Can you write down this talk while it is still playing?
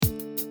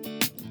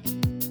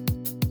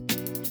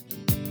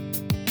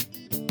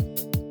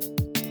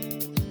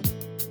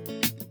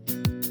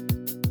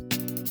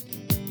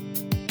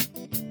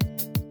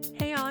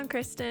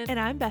Kristen. And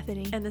I'm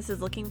Bethany. And this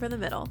is Looking for the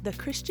Middle, the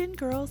Christian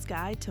Girl's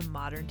Guide to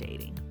Modern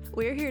Dating.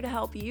 We're here to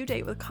help you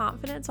date with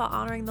confidence while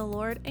honoring the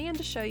Lord and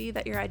to show you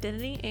that your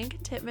identity and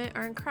contentment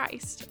are in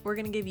Christ. We're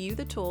going to give you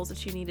the tools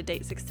that you need to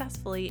date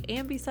successfully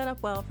and be set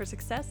up well for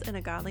success in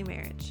a godly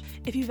marriage.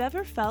 If you've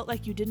ever felt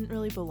like you didn't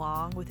really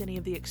belong with any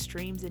of the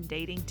extremes in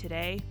dating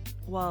today,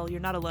 well,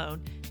 you're not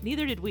alone.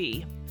 Neither did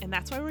we. And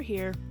that's why we're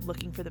here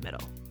looking for the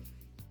middle.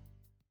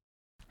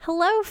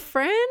 Hello,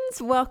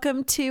 friends.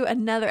 Welcome to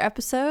another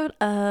episode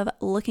of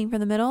Looking for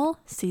the Middle,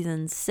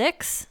 Season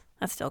 6.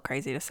 That's still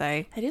crazy to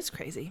say. It is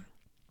crazy.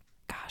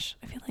 Gosh,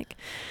 I feel like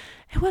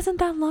it wasn't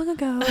that long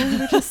ago. We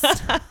were just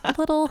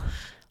little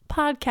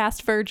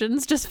podcast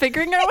virgins just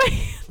figuring our way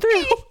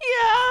through.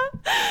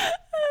 Yeah.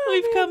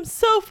 We've come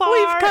so far.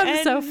 We've come and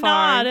so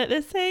far. Not at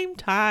the same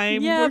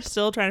time. Yep. We're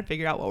still trying to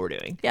figure out what we're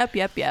doing.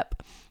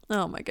 Yep.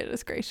 Oh my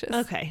goodness gracious.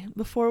 Okay.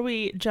 Before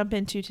we jump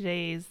into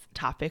today's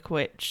topic,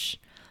 which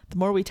the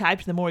more we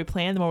typed, the more we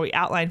planned, the more we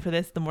outlined for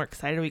this, the more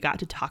excited we got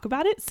to talk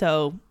about it.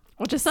 So,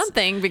 which is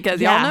something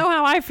because Yeah. y'all know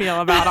how I feel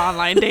about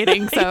online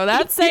dating. So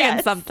that's saying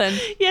Yes. something.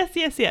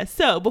 Yes.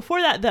 So before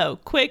that though,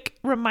 quick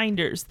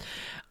reminders.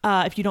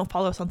 If you don't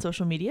follow us on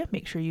social media,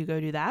 make sure you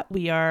go do that.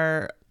 We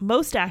are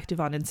most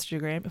active on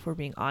Instagram, if we're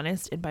being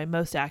honest. And by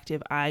most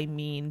active, I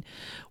mean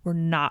we're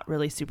not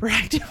really super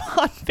active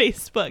on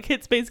Facebook.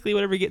 It's basically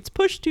whatever gets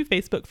pushed to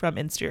Facebook from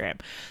Instagram.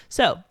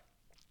 So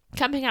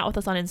come hang out with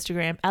us on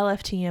Instagram.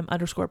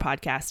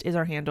 LFTM_podcast is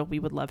our handle. We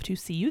would love to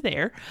see you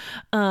there.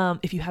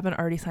 If you haven't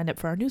already signed up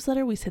for our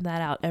newsletter, we send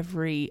that out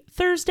every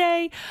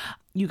Thursday.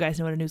 You guys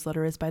know what a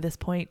newsletter is by this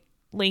point.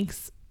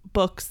 Links,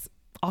 books,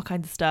 all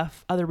kinds of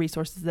stuff, other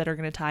resources that are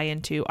going to tie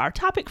into our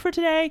topic for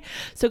today.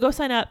 So go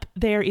sign up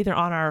there either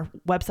on our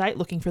website,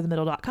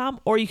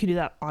 lookingforthemiddle.com, or you can do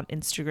that on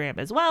Instagram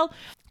as well.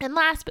 And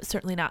last but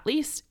certainly not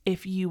least,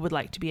 if you would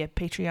like to be a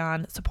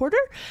Patreon supporter,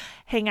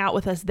 hang out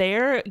with us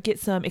there, get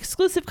some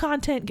exclusive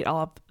content, get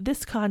all of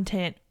this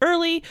content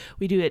early.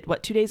 We do it,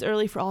 2 days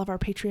early for all of our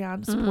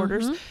Patreon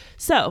supporters. Mm-hmm.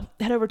 So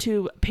head over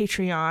to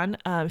Patreon.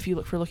 If you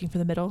look for Looking for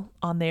the Middle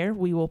on there,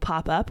 we will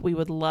pop up. We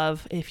would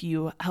love if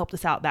you helped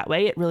us out that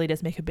way. It really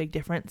does make a big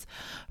difference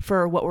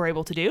for what we're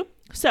able to do.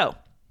 So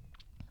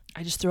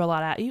I just threw a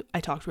lot at you. I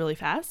talked really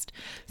fast.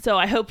 So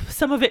I hope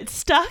some of it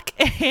stuck,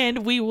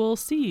 and we will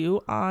see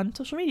you on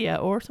social media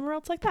or somewhere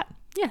else like that.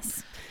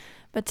 Yes.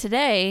 But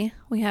today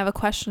we have a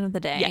question of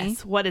the day.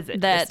 Yes. What is it,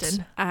 that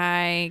Kristen?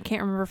 I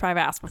can't remember if I've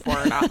asked before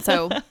or not.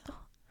 So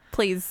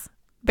please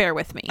bear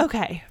with me.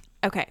 Okay.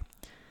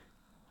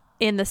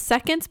 In the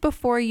seconds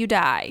before you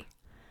die,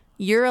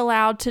 you're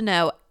allowed to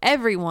know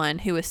everyone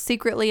who is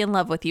secretly in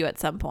love with you at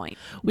some point.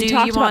 We Do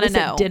talked you about want to this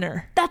know? at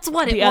dinner. That's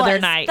what it was. The other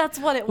night. That's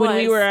what it was. When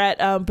we were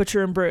at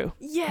Butcher and Brew.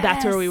 Yes.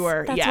 That's where we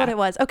were. That's yeah. what it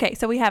was. Okay,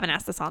 so we haven't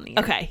asked this on the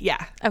air. Okay.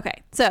 Yeah.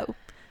 Okay, so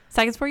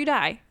seconds before you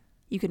die,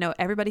 you can know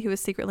everybody who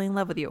is secretly in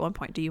love with you at one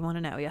point. Do you want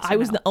to know? Yes or I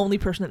was no? the only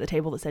person at the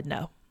table that said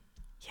no.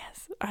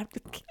 Yes.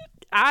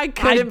 I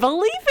couldn't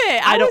believe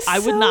it. I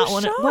would not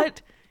want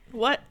to.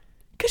 What?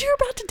 Because you're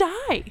about to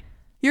die.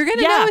 You're going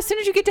to know as soon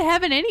as you get to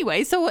heaven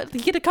anyway. So what,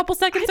 you get a couple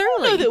seconds I don't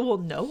early. know that we'll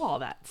know all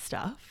that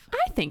stuff.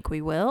 I think we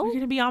will. We're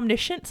going to be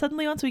omniscient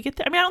suddenly once we get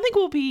there. I mean, I don't think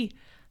we'll be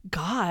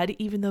God,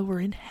 even though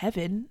we're in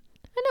heaven.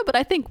 I know, but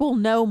I think we'll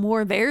know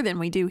more there than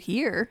we do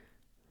here.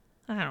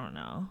 I don't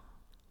know.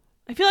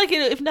 I feel like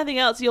if nothing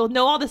else, you'll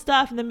know all the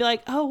stuff and then be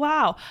like, oh,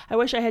 wow, I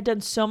wish I had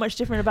done so much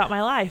different about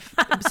my life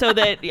so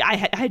that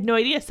I had no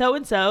idea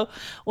so-and-so,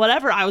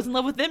 whatever, I was in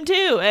love with them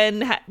too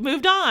and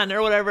moved on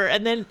or whatever.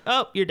 And then,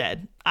 oh, you're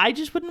dead. I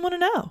just wouldn't want to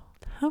know.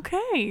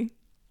 Okay.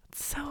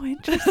 It's so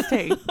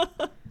interesting.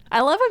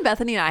 I love when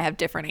Bethany and I have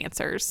different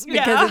answers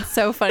because it's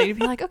so funny to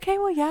be like, okay,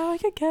 well, yeah, I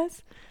could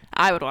guess.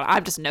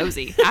 I'm just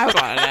nosy. I would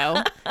want to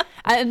know.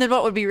 And then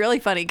what would be really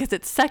funny, because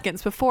it's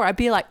seconds before, I'd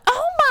be like,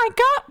 oh my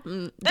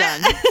God,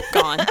 done,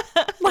 gone.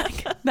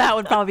 Like, that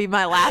would probably be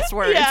my last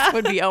words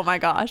would be, oh my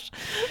gosh.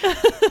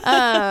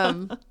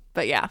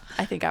 But yeah,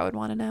 I think I would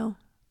want to know.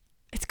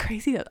 It's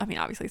crazy that, I mean,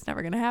 obviously it's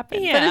never going to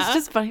happen, but it's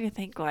just funny to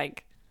think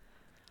like,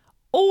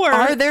 or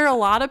are there a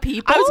lot of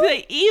people? I was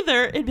going to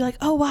either, it'd be like,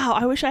 oh wow,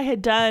 I wish I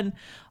had done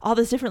all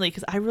this differently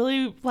because I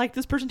really like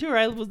this person too, or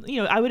I was,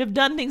 I would have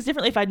done things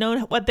differently if I'd known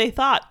what they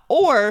thought.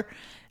 Or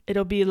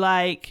it'll be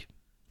like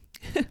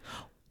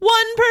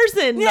one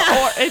person,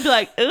 or it'd be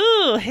like,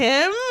 ooh,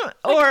 him,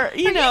 or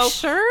you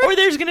sure? or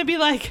there's going to be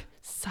like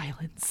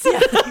silence.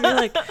 Yeah. You're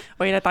like,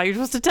 wait, I thought you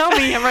were supposed to tell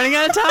me. I'm running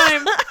out of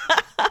time.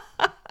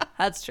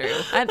 That's true.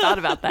 I hadn't thought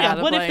about that.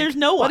 Yeah, what if there's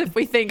no one? What if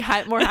we think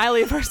more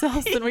highly of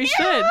ourselves than we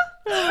should?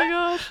 Oh my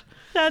gosh.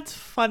 That's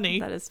funny.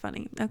 That is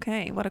funny.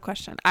 Okay, what a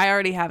question. I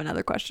already have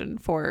another question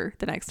for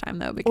the next time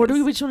though. Because Or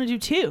do we just want to do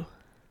two?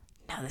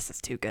 No, this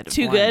is too good.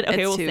 Too good?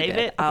 Okay, we'll save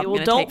it. Okay,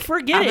 well, don't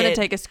forget I'm going it. to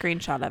take a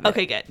screenshot of it.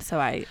 Okay, good. So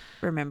I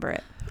remember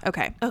it.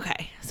 Okay.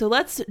 So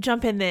let's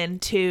jump in then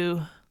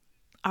to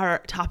our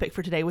topic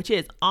for today, which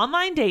is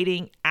online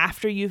dating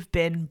after you've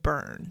been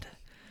burned.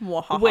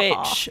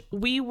 Which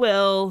we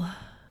will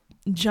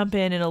jump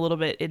in a little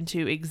bit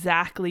into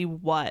exactly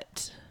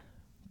what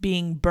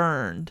being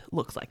burned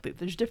looks like.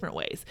 There's different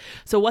ways.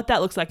 So what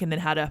that looks like and then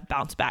how to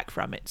bounce back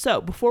from it.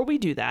 So before we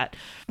do that,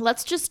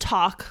 let's just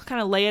talk,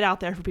 kind of lay it out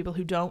there for people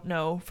who don't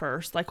know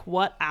first, like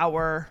what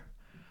our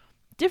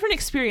different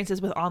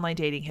experiences with online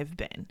dating have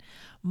been.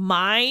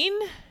 Mine,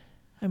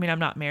 I mean, I'm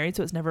not married,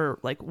 so it's never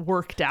like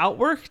worked out,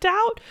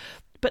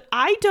 but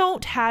I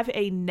don't have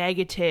a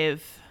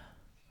negative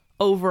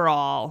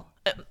overall,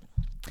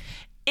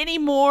 any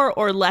more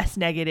or less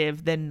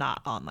negative than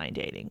not online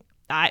dating.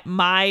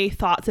 My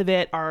thoughts of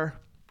it are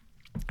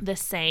the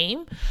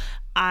same.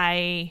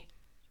 I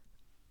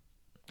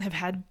have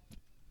had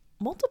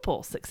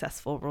multiple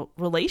successful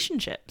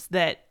relationships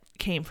that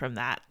came from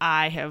that.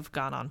 I have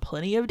gone on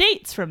plenty of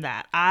dates from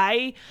that.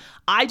 I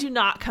do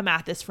not come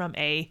at this from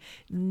a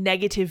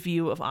negative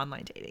view of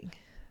online dating.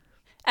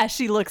 As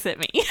she looks at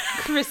me.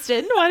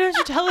 Kristen, why don't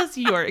you tell us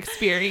your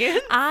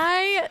experience?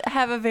 I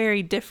have a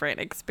very different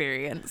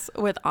experience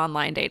with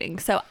online dating.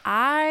 So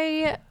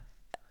I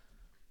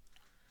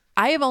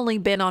have only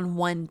been on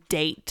one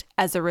date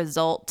as a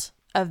result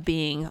of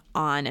being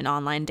on an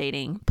online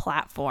dating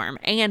platform.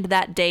 And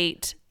that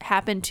date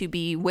happened to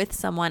be with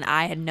someone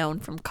I had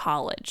known from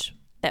college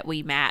that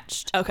we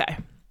matched. Okay.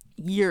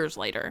 Years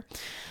later.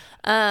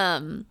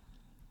 And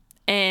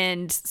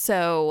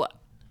so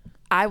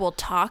I will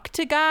talk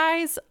to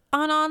guys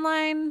on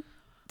online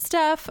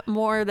stuff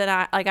more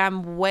than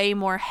I'm way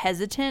more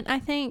hesitant, I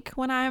think,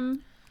 when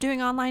I'm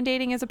doing online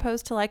dating as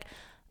opposed to like,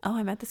 oh,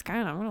 I met this guy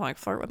and I'm going to like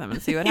flirt with him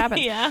and see what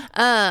happens. Yeah.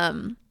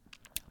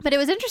 But it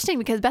was interesting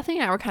because Bethany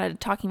and I were kind of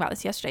talking about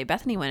this yesterday.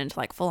 Bethany went into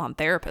like full on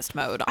therapist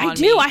mode on I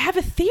do. me. I have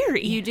a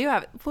theory. You do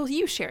have. Well,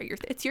 you share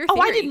it's your theory.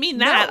 Oh, I didn't mean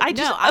that.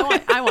 No,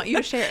 I want you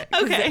to share it.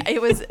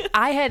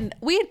 Okay.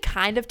 We had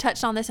kind of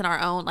touched on this in our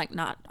own, like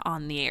not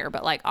on the air,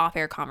 but like off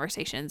air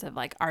conversations of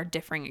like our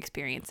differing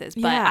experiences.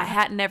 But Yeah. I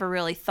hadn't never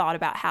really thought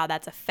about how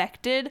that's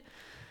affected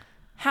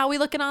how we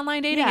look at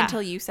online dating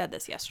until you said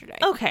this yesterday.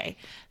 Okay.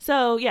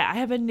 So yeah, I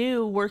have a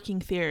new working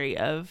theory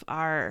of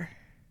our,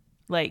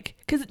 like,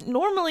 because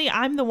normally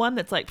I'm the one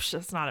that's like,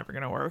 it's not ever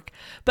going to work.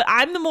 But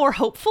I'm the more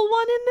hopeful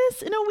one in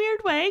this in a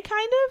weird way,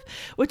 kind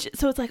of.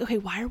 So it's like, okay,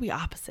 why are we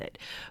opposite?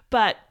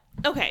 But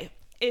okay,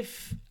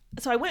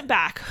 so I went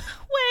back,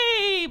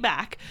 way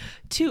back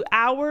to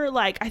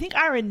I think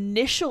our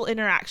initial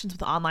interactions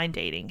with online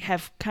dating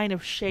have kind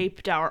of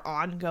shaped our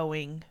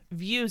ongoing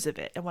views of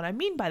it. And what I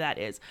mean by that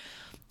is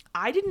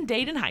I didn't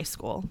date in high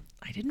school.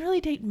 I didn't really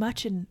date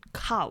much in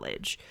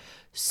college.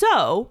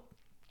 So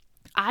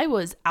I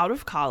was out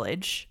of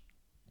college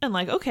and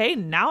like, okay,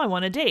 now I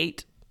want to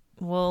date.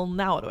 Well,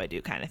 now what do I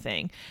do kind of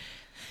thing.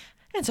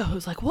 And so I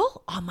was like,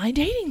 well, online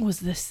dating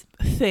was this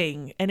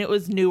thing and it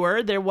was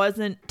newer. There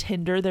wasn't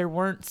Tinder. There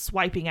weren't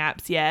swiping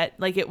apps yet.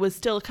 Like it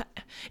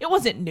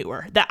wasn't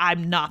newer. That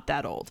I'm not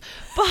that old.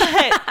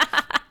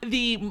 But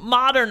the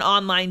modern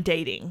online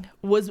dating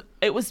was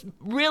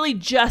really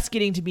just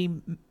getting to be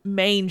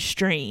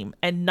mainstream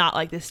and not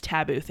like this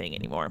taboo thing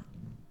anymore.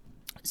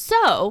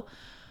 So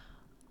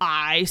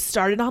I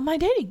started online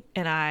dating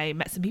and I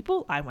met some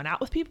people. I went out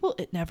with people.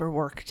 It never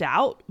worked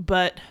out,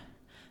 but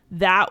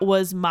that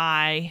was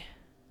my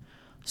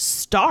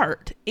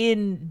start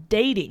in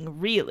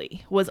dating,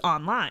 really, was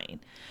online.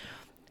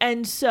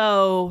 And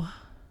so,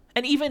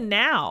 and even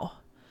now,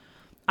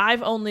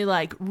 I've only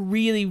like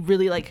really,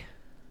 really like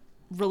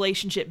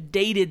relationship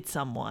dated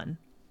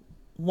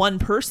one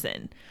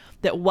person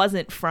that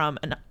wasn't from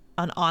an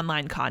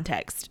online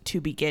context to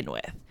begin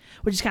with,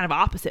 which is kind of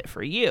opposite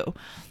for you.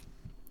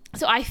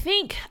 So I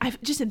think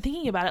I've just been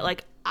thinking about it.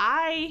 Like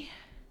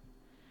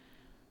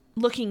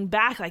looking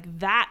back, like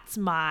that's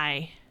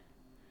my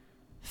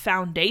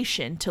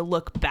foundation to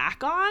look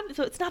back on.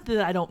 So it's not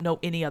that I don't know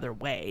any other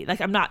way.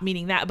 Like I'm not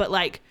meaning that, but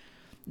like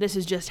this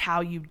is just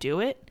how you do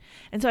it.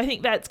 And so I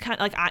think that's kind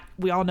of like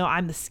we all know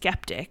I'm the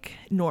skeptic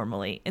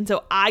normally. And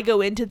so I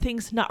go into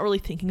things not really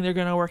thinking they're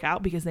going to work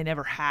out because they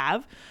never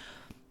have.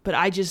 But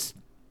I just,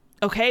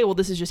 okay, well,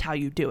 this is just how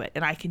you do it.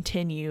 And I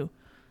continue.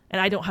 And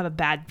I don't have a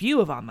bad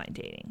view of online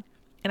dating.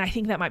 And I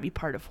think that might be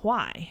part of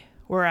why.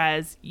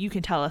 Whereas you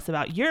can tell us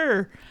about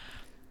your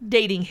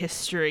dating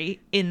history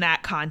in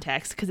that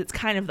context because it's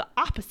kind of the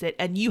opposite.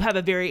 And you have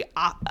a very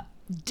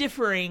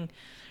differing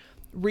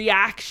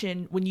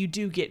reaction when you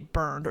do get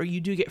burned or you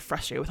do get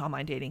frustrated with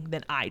online dating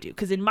than I do.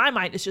 Because in my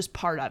mind, it's just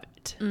part of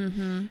it.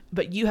 Mm-hmm.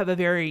 But you have a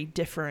very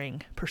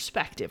differing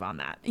perspective on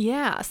that.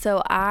 Yeah.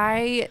 So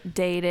I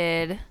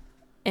dated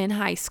in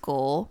high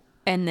school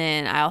and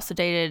then I also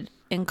dated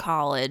in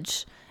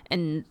college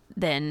and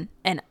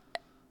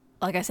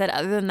like I said,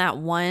 other than that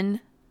one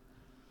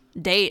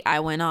date I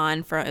went on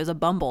it was a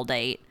Bumble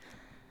date,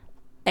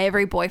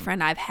 every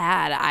boyfriend I've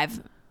had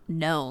I've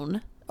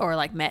known or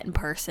like met in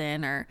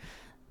person, or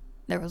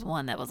there was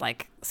one that was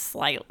like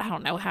slight, I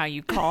don't know how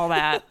you call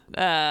that.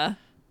 I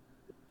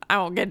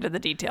won't get into the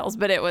details,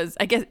 but it was,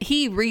 I guess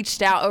he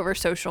reached out over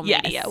social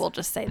media. Yes. We'll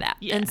just say that.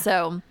 Yeah. And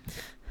so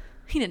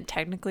he didn't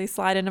technically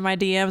slide into my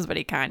DMs, but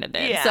he kind of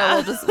did. Yeah.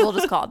 So we'll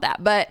just call it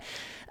that. But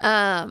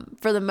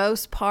for the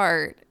most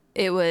part,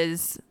 it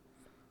was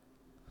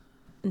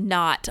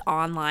not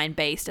online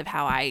based of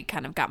how I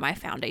kind of got my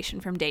foundation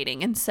from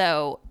dating. And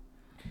so,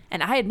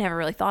 and I had never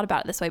really thought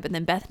about it this way, but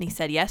then Bethany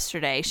said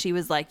yesterday, she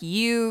was like,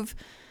 you've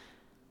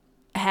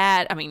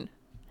had, I mean,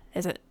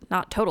 is it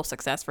not total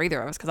success for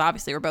either of us? Because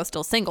obviously we're both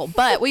still single,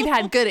 but we've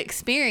had good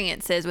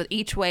experiences with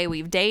each way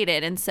we've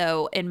dated. And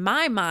so in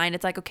my mind,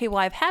 it's like, okay, well,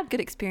 I've had good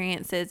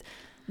experiences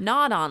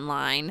not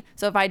online.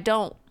 So if I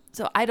don't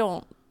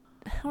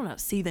know,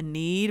 see the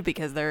need,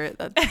 because I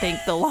think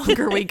the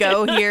longer we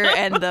go here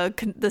and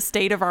the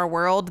state of our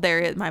world,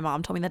 my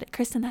mom told me that,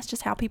 Kristen, that's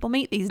just how people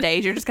meet these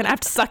days. You're just going to have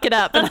to suck it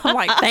up. And I'm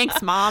like,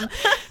 thanks, Mom.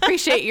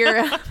 Appreciate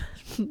your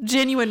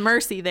genuine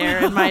mercy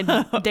there in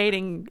my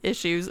dating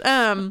issues.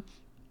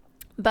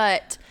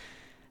 But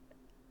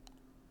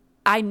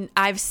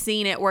I've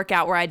seen it work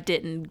out where I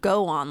didn't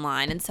go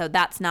online. And so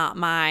that's not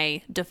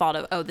my default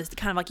of, this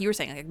kind of like you were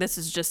saying, like, this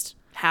is just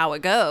how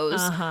it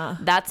goes.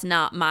 That's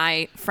not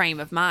my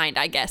frame of mind,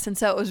 I guess. And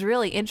so it was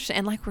really interesting.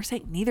 And like we're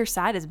saying, neither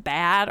side is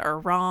bad or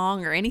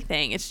wrong or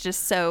anything. It's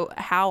just so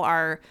how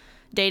our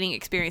dating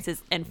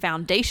experiences and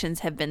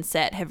foundations have been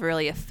set have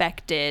really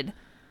affected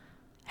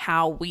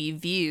how we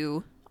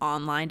view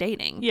online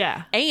dating.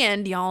 Yeah.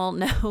 And y'all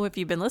know, if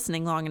you've been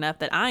listening long enough,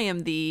 that I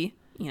am the,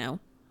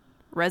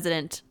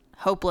 resident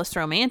hopeless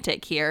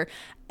romantic here.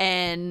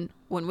 And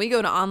when we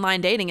go to online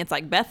dating, it's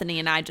like Bethany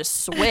and I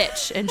just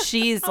switch, and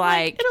she's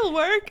like, it'll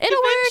work.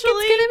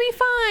 It's gonna be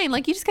fine.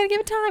 Like, you just gotta give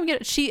it time.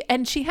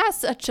 She has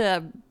such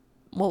a,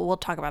 well, we'll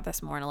talk about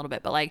this more in a little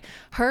bit, but like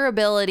her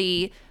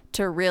ability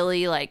to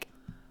really like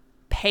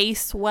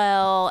pace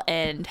well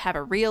and have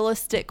a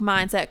realistic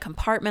mindset,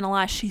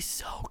 compartmentalize. She's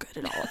so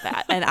good at all of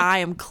that. And I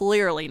am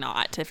clearly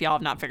not, if y'all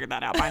have not figured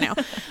that out by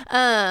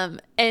now.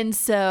 And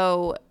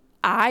so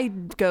I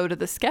go to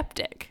the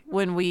skeptic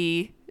when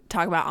we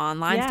talk about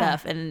online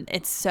stuff, and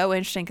it's so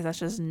interesting because that's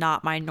just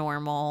not my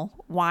normal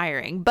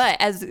wiring. But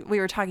as we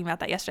were talking about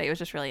that yesterday, it was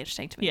just really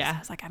interesting to me. Yeah. I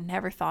was like, I've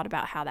never thought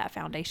about how that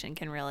foundation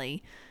can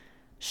really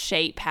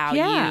shape how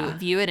you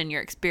view it and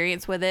your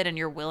experience with it and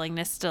your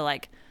willingness to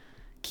like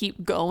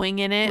keep going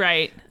in it.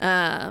 Right.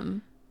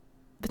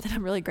 But then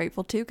I'm really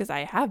grateful too, because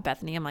I have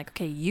Bethany. I'm like,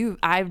 okay,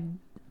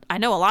 I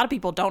know a lot of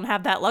people don't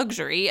have that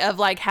luxury of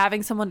like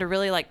having someone to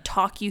really like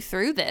talk you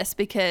through this,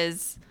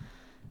 because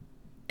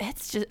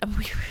it's just,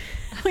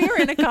 we were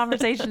in a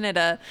conversation at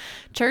a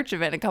church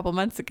event a couple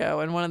months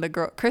ago, and one of the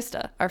girls,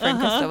 Krista, our friend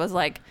Krista, was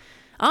like,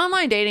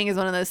 online dating is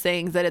one of those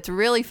things that it's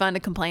really fun to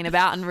complain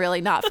about and really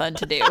not fun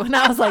to do. And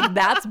I was like,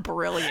 that's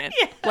brilliant.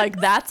 Yes. Like,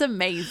 that's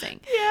amazing.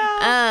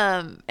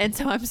 Yeah. And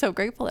so I'm so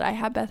grateful that I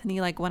have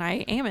Bethany. Like, when I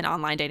am in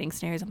online dating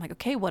scenarios, I'm like,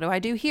 okay, what do I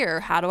do here?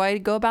 How do I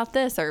go about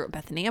this? Or,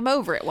 Bethany, I'm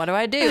over it. What do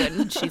I do?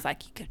 And she's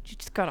like, you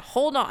just gotta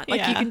hold on.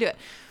 Like, you can do it.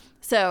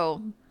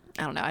 So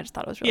I don't know. I just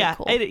thought it was really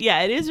cool. It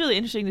is really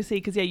interesting to see,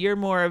 because you're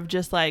more of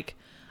just like,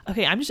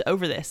 okay, I'm just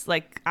over this.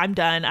 Like, I'm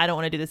done. I don't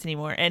want to do this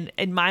anymore. And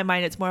in my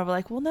mind, it's more of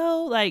like, well,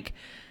 no, like,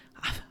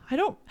 I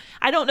don't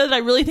know that I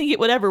really think it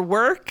would ever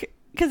work,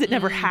 because it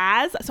never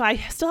has. So I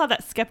still have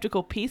that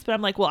skeptical piece, but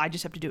I'm like, well, I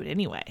just have to do it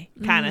anyway,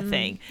 kind of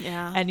thing.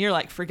 Yeah. And you're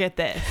like, forget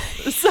this.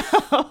 So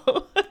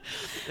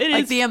it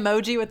like is the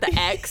emoji with the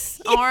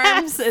X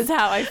arms is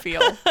how I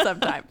feel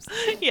sometimes.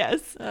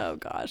 Yes. Oh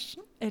gosh,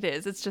 it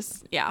is. It's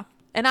just, yeah.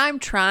 And I'm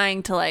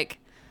trying to like,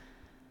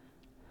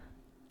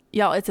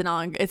 y'all, it's an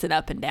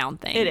up and down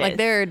thing. It like is.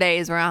 there are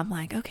days where I'm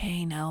like,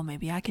 okay, no,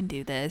 maybe I can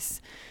do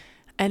this.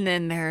 And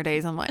then there are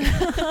days I'm like,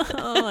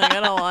 oh, like, I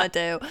don't want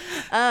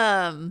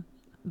to.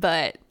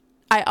 But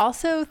I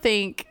also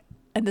think,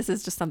 and this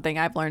is just something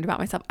I've learned about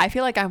myself, I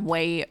feel like I'm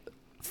way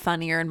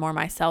funnier and more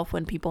myself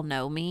when people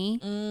know me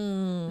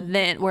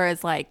than,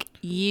 whereas like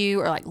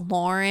you or like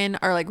Lauren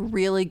are like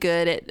really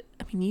good at,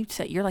 I mean, you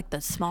said you're like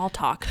the small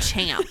talk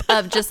champ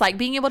of just like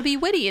being able to be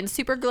witty and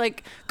super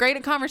like great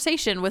at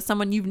conversation with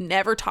someone you've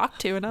never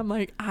talked to. And I'm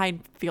like, I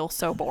feel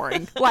so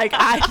boring. Like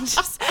I'm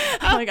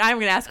going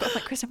to ask, I'm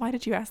like, Kristen, why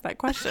did you ask that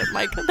question?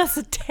 Like, that's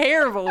a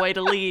terrible way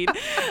to lead.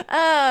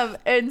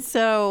 And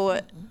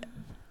so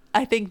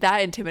I think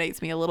that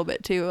intimidates me a little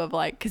bit too, of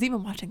like, because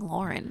even watching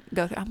Lauren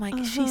go through, I'm like,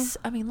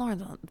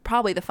 Lauren's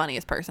probably the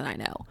funniest person I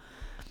know.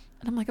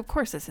 And I'm like, of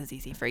course this is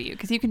easy for you,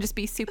 because you can just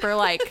be super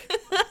like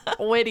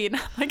witty. And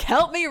I'm like,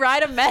 help me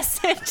write a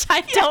message.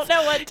 I don't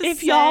know what to say.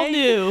 If y'all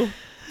knew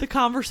the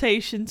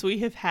conversations we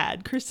have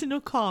had, Kristen will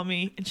call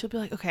me and she'll be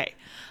like, okay,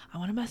 I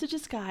want to message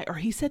this guy, or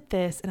he said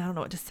this and I don't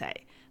know what to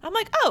say. I'm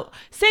like, oh,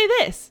 say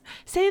this,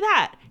 say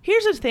that.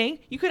 Here's the thing.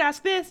 You could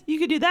ask this, you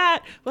could do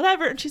that,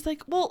 whatever. And she's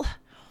like, well,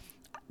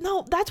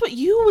 no, that's what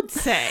you would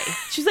say.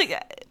 She's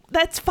like,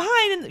 that's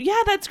fine. And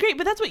yeah, that's great.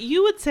 But that's what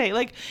you would say.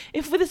 Like,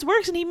 if this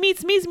works and he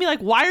meets me, like,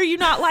 why are you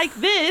not like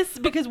this?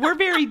 Because we're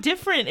very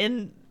different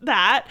in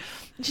that.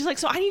 And she's like,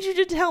 so I need you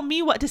to tell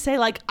me what to say,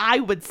 like I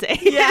would say.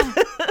 Yeah.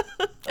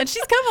 And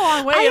she's come a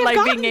long way in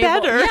like being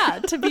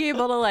able to be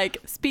able to like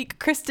speak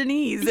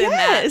Christianese in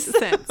that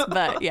sense.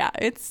 But yeah,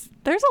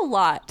 there's a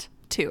lot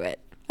to it.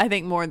 I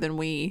think more than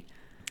we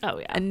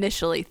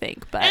initially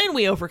think. But and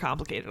we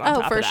overcomplicate it on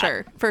top of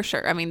that. For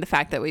sure. I mean, the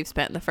fact that we've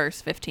spent the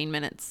first 15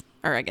 minutes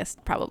or I guess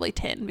probably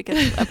 10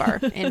 because of our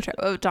intro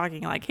of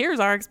talking like, here's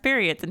our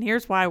experience and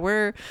here's why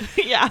we're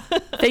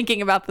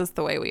thinking about this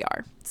the way we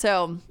are.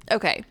 So,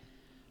 okay.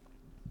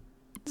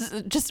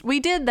 Just we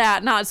did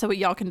that not so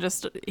y'all can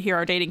just hear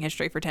our dating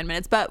history for 10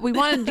 minutes, but we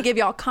wanted to give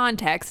y'all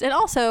context and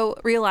also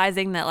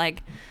realizing that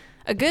like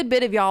a good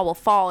bit of y'all will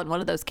fall in one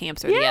of those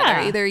camps or the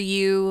other. Either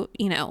you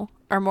know,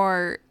 are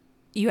more,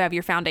 you have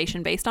your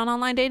foundation based on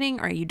online dating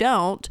or you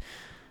don't.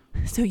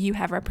 So you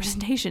have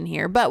representation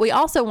here. But we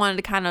also wanted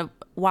to kind of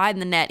widen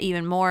the net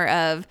even more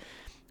of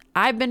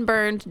I've been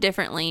burned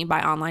differently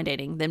by online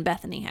dating than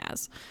Bethany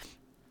has.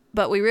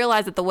 But we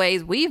realized that the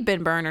ways we've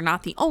been burned are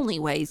not the only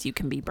ways you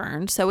can be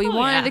burned. So we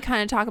wanted to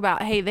kind of talk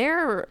about, hey,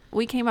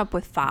 we came up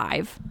with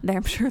 5.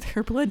 I'm sure there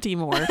are plenty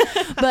more.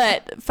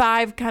 But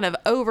 5 kind of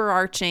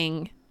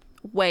overarching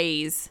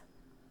ways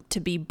to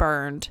be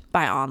burned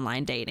by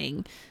online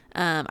dating.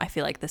 I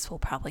feel like this will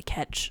probably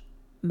catch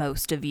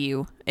most of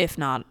you, if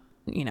not,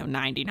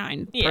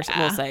 99%.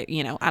 We'll say,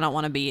 I don't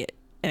want to be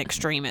an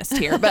extremist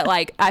here, but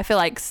like I feel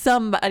like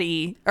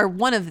somebody or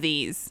one of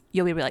these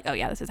you'll be like, oh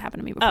yeah, this has happened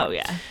to me before. Oh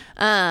yeah.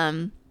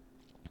 And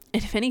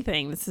if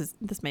anything,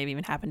 this may have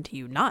even happened to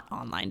you not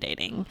online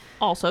dating.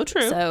 Also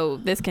true.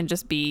 So this can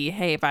just be,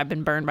 hey, if I've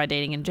been burned by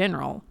dating in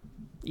general,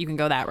 you can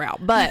go that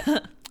route. But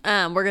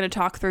we're gonna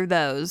talk through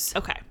those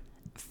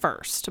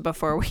first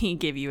before we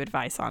give you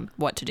advice on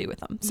what to do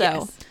with them.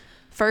 So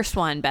first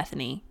one,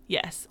 Bethany.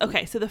 Yes.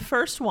 Okay, so the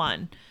first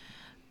one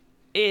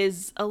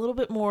is a little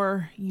bit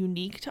more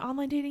unique to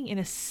online dating in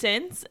a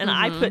sense. And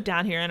I put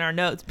down here in our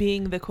notes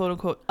being the quote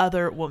unquote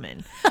other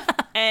woman.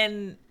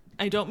 And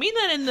I don't mean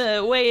that in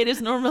the way it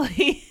is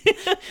normally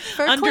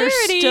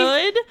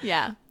understood.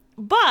 Yeah.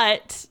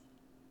 But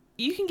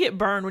you can get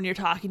burned when you're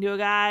talking to a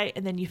guy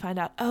and then you find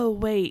out, oh,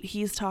 wait,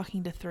 he's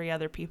talking to 3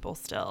 other people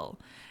still.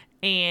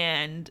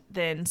 And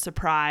then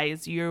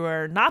surprise, you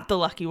are not the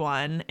lucky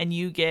one and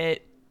you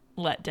get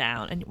let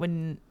down. And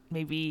when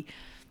maybe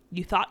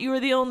you thought you were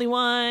the only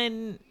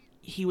one,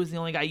 he was the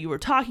only guy you were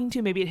talking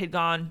to. Maybe it had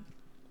gone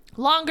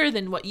longer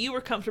than what you were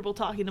comfortable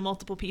talking to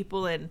multiple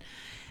people. And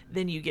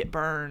then you get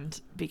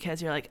burned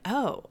because you're like,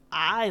 oh,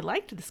 I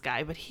liked this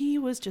guy, but he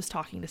was just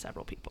talking to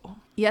several people.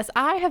 Yes,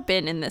 I have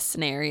been in this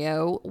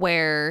scenario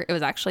where it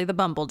was actually the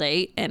Bumble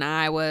date and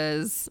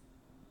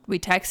we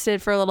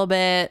texted for a little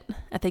bit.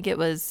 I think it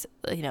was,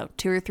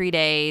 2 or 3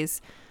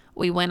 days.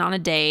 We went on a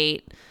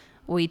date.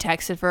 We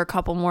texted for a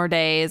couple more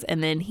days,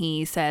 and then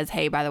he says,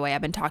 hey, by the way,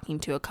 I've been talking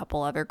to a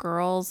couple other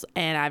girls,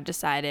 and I've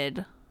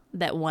decided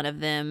that one of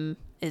them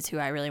is who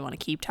I really want to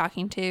keep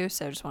talking to.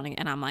 So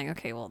and I'm like,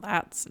 okay, well,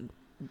 that's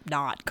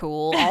not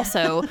cool.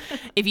 Also,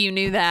 if you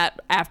knew that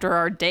after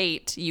our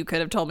date, you could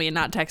have told me and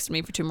not texted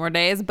me for 2 more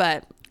days,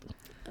 but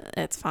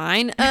it's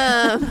fine.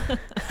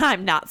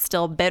 I'm not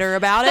still bitter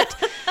about it.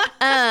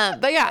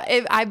 But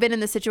yeah, I've been in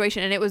this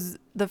situation, and it was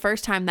the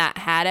first time that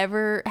had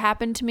ever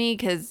happened to me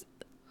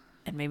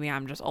and maybe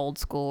I'm just old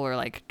school or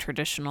like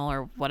traditional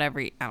or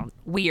whatever,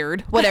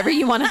 weird, whatever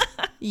you want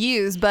to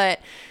use. But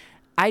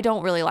I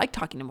don't really like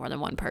talking to more than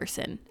one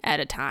person at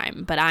a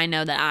time. But I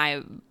know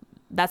that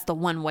that's the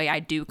one way I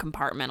do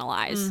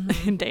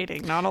compartmentalize in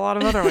dating. Not a lot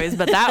of other ways,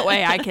 but that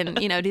way I can,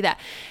 do that.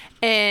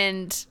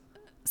 And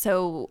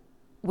so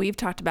we've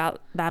talked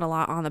about that a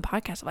lot on the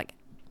podcast. Like,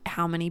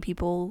 how many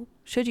people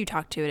should you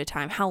talk to at a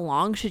time? How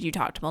long should you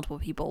talk to multiple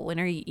people? When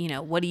are you,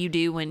 what do you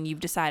do when you've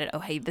decided, oh,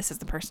 hey, this is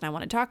the person I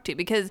want to talk to?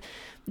 Because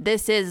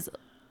this is,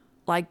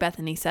 like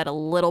Bethany said, a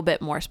little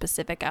bit more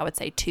specific, I would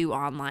say, to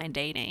online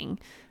dating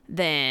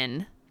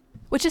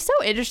which is so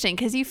interesting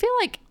because you feel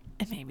like,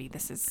 and maybe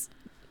this is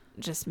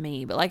just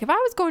me, but like if I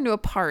was going to a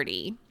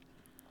party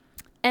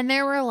and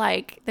there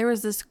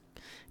was this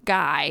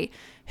guy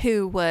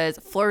who was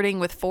flirting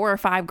with 4 or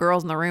 5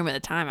 girls in the room at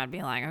the time, I'd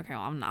be like, okay,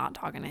 well, I'm not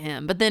talking to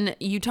him. But then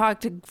you talk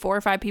to 4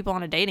 or 5 people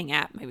on a dating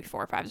app, maybe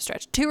 4 or 5 to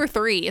stretch, 2 or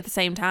 3 at the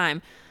same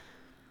time.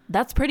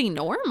 That's pretty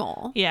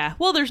normal. Yeah.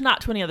 Well, there's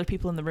not 20 other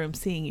people in the room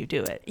seeing you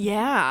do it.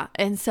 Yeah.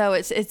 And so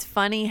it's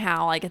funny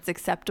how like it's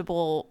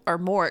acceptable or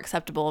more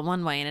acceptable in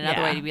one way and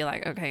another way to be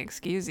like, okay,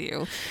 excuse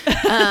you.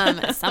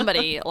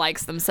 Somebody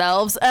likes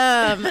themselves.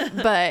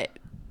 But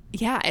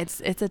yeah,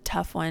 it's a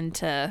tough one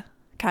to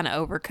kind of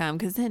overcome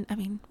because then, I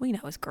mean, we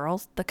know as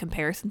girls, the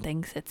comparison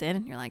thing sits in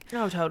and you're like,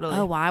 oh, totally.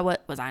 Oh, why?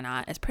 What was I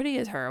not as pretty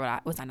as her?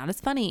 Was I not as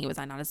funny? Was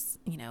I not as,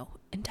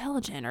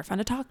 intelligent or fun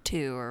to talk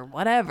to or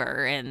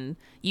whatever? And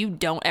you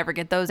don't ever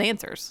get those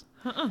answers.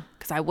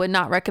 Because I would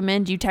not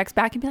recommend you text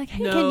back and be like,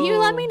 hey, can you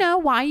let me know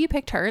why you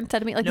picked her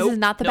instead of me? Like, this is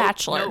not The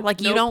Bachelor.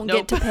 You don't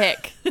get to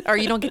pick or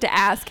you don't get to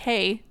ask,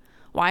 hey,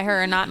 why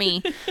her and not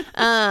me?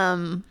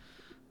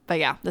 But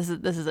yeah, this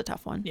is a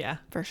tough one. Yeah,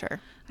 for sure.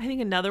 I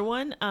think another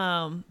one,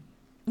 and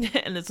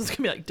this was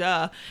gonna be like,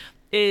 duh,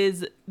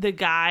 is the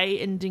guy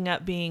ending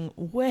up being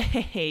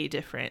way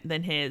different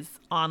than his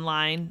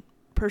online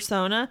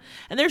persona.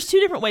 And there's 2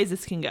 different ways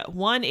this can go.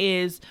 One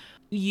is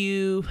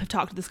you have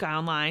talked to this guy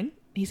online.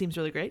 He seems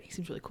really great. He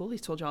seems really cool.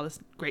 He's told you all this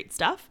great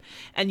stuff.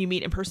 And you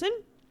meet in person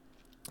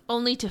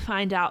only to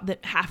find out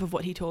that half of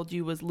what he told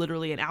you was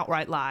literally an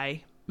outright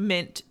lie,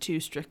 meant to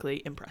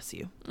strictly impress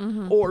you,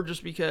 or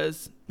just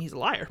because he's a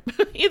liar.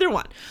 Either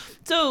one.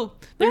 So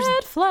there's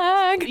red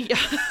flag.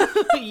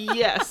 Yeah.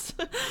 Yes.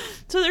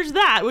 So there's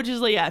that, which is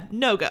like, yeah,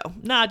 no go,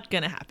 not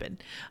gonna happen.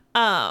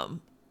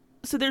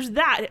 So there's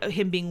that,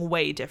 him being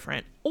way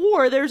different.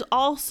 Or there's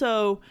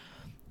also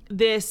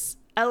this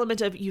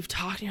element of you've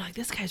talked and you're like,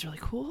 this guy's really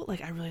cool.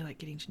 Like, I really like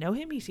getting to know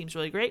him. He seems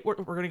really great. We're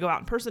going to go out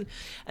in person.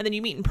 And then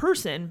you meet in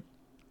person,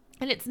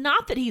 and it's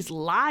not that he's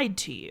lied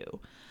to you,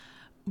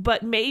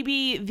 but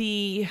maybe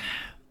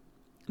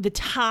the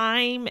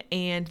time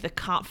and the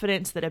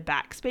confidence that a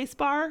backspace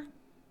bar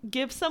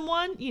gives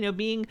someone, you know,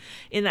 being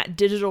in that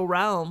digital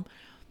realm,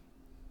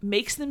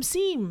 makes them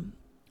seem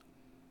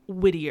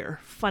wittier,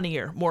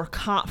 funnier, more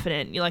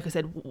confident, like I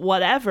said,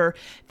 whatever,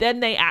 than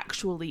they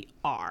actually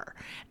are.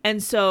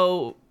 And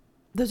so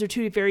those are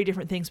two very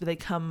different things, but they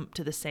come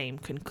to the same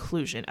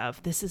conclusion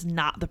of, this is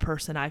not the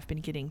person I've been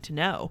getting to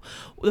know.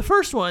 The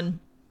first one,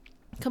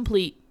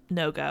 complete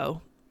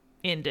no-go,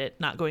 end it,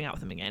 not going out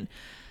with them again.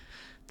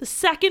 The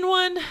second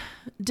one,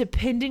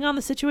 depending on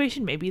the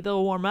situation, maybe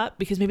they'll warm up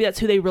because maybe that's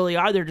who they really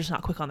are. They're just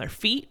not quick on their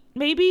feet,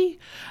 maybe.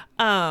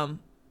 But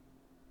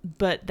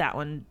that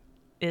one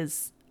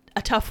is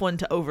a tough one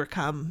to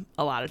overcome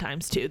a lot of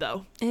times too,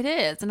 though. It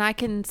is. And I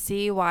can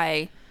see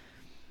why,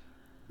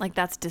 like,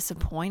 that's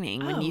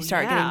disappointing when you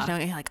start getting to know,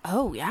 you're like,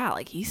 oh yeah,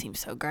 like he seems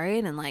so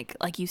great. And like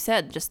you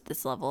said, just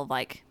this level of,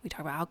 like, we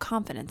talk about how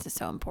confidence is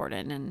so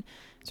important, and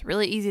it's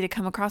really easy to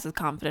come across as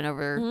confident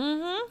over,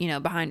 you know,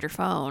 behind your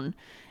phone.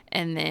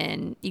 And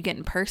then you get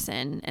in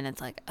person and it's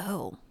like,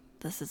 oh,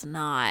 this is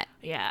not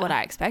what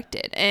I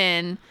expected.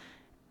 And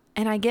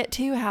I get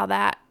to how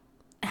that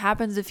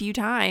happens a few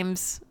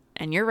times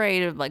and you're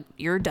ready to, like,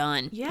 you're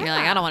done. Yeah. You're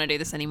like, I don't want to do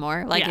this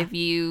anymore. Like, if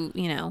you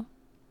know,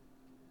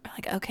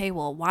 like, okay,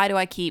 well, why do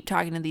I keep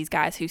talking to these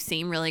guys who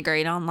seem really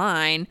great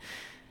online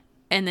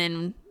and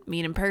then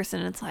meet in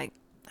person? It's like,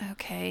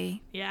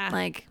 okay. Yeah.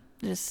 Like,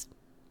 just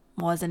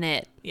wasn't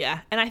it. Yeah.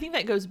 And I think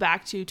that goes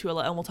back to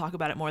and we'll talk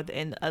about it more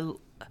in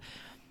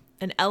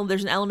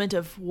there's an element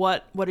of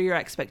what are your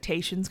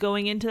expectations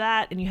going into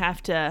that. And you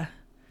have to,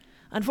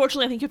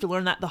 unfortunately, I think you have to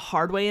learn that the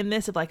hard way in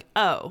this, of like,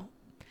 oh,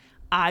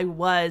 I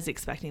was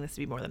expecting this to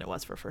be more than it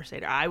was for first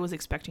date, or I was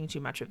expecting too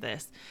much of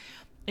this.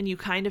 And you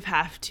kind of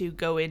have to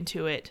go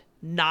into it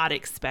not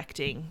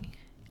expecting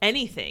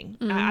anything.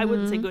 I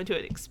wouldn't say go into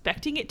it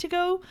expecting it to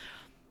go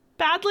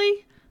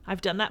badly.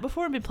 I've done that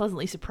before and been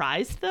pleasantly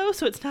surprised, though,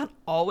 so it's not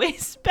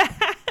always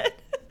bad.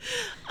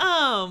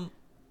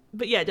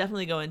 But yeah,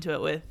 definitely go into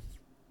it with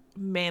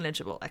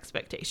manageable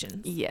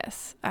expectations.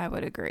 Yes, I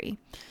would agree.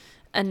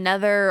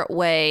 Another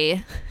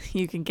way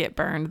you can get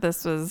burned,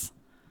 this was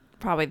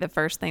probably the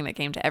first thing that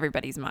came to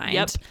everybody's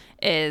mind,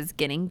 is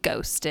getting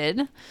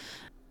ghosted.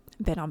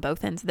 Been on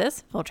both ends of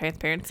this, full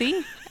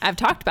transparency. I've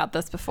talked about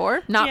this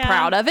before. Not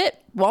proud of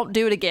it. Won't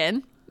do it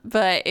again.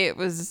 But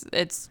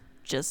it's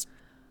just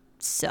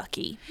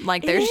sucky.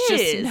 Like, there's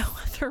just no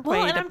other way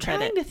to put it. And I'm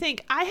trying to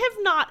think. I have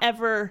not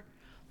ever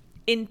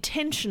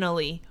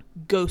intentionally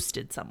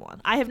ghosted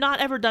someone. I have not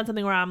ever done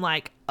something where I'm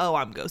like, oh,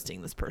 I'm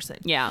ghosting this person.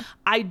 Yeah.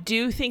 I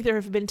do think there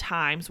have been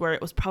times where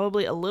it was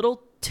probably a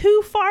little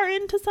too far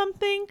into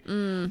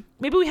something.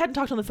 Maybe we hadn't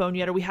talked on the phone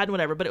yet, or we hadn't,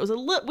 whatever, but it was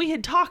we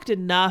had talked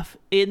enough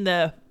in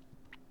the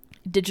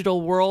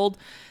digital world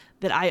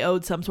that I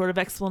owed some sort of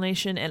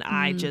explanation, and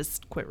I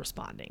just quit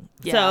responding.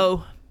 Yeah.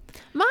 So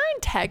mine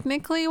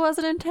technically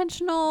wasn't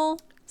intentional,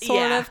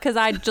 sort of, because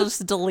I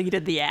just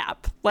deleted the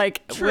app,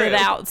 like,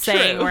 without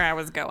saying where I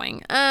was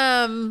going.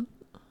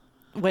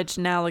 Which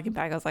now looking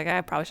back, I was like,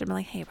 I probably should have been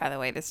like, hey, by the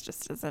way, this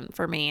just isn't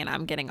for me and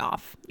I'm getting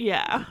off.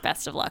 Yeah.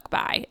 Best of luck.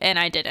 Bye. And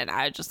I didn't.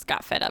 I just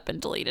got fed up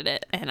and deleted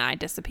it and I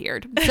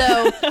disappeared.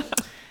 So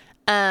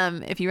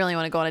if you really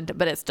want to go on it,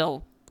 but it's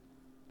still,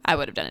 I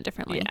would have done it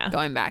differently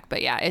going back.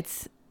 But yeah,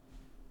 it's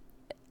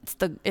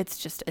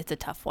a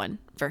tough one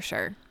for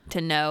sure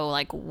to know,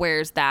 like,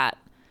 where's that.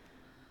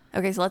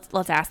 Okay. So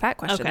let's ask that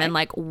question. And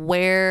like,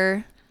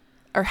 where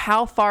or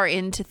how far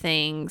into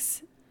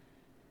things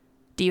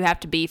do you have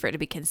to be for it to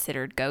be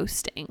considered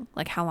ghosting?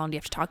 Like, how long do you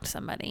have to talk to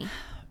somebody?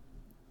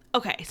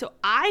 Okay, so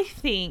I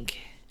think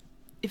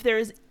if there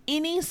is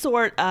any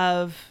sort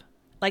of,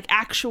 like,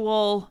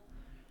 actual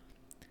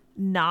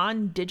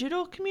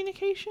non-digital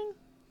communication,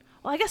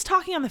 well, I guess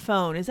talking on the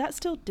phone, is that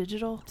still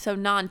digital? So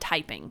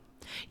non-typing.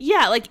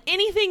 Yeah, like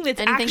anything that's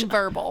anything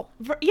verbal.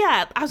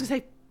 Yeah, I was gonna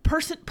say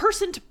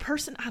person to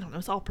person. I don't know.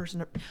 It's all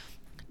person to.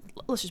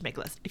 Let's just make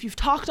a list. If you've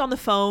talked on the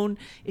phone,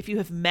 if you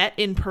have met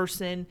in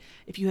person,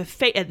 if you have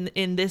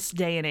in this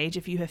day and age,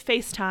 if you have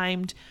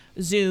FaceTimed,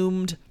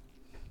 Zoomed,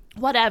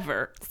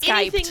 whatever, Skyped.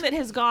 Anything that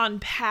has gone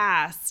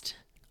past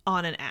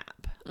on an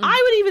app.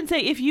 I would even say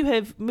if you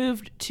have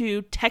moved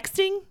to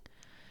texting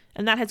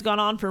and that has gone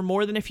on for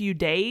more than a few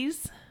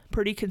days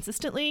pretty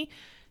consistently,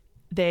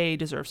 they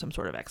deserve some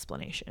sort of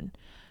explanation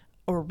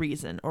or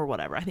reason or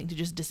whatever. I think to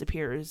just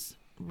disappear is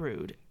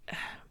rude.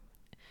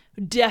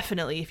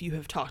 definitely if you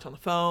have talked on the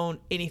phone,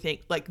 anything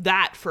like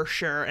that for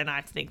sure. And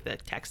I think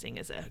that texting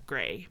is a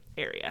gray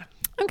area.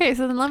 Okay,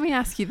 so then let me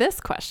ask you this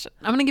question.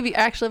 I'm gonna give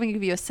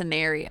you a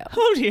scenario.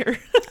 Oh dear.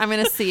 I'm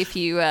gonna see if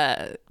you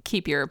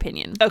keep your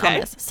opinion Okay. on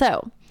this.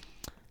 So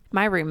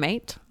my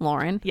roommate,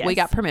 Lauren, Yes. we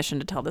got permission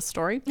to tell this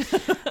story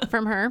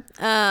from her.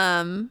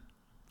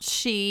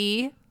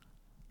 She's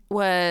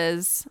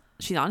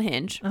on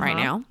Hinge right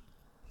now.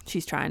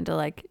 She's trying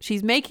to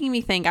she's making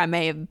me think I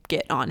may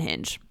get on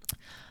Hinge.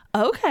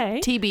 Okay.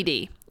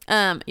 TBD.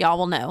 Y'all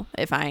will know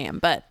if I am,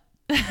 but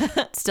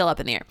still up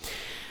in the air.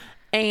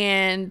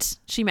 And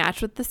she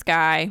matched with this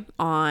guy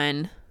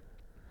on,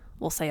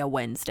 we'll say, a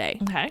Wednesday.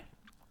 Okay.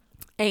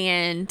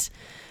 And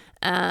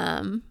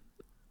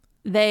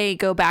they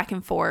go back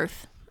and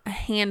forth a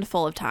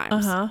handful of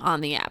times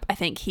on the app. I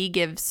think he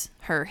gives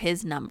her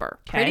his number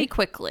pretty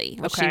quickly.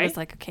 Which she was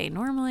like, okay,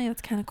 normally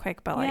that's kind of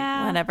quick, but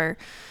whatever.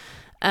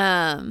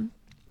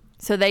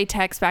 So they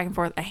text back and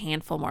forth a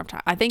handful more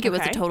times. I think it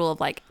was a total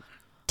of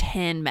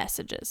 10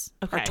 messages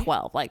or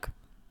 12,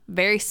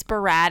 very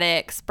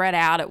sporadic, spread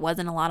out. It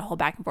wasn't a lot of whole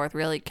back and forth,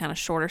 really kind of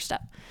shorter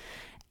stuff.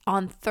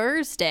 On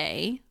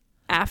Thursday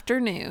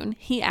afternoon,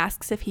 he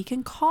asks if he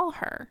can call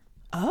her.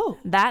 Oh.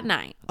 That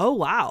night. Oh,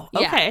 wow.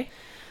 Yeah. Okay.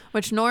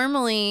 Which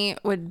normally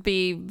would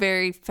be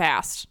very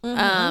fast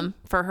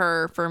for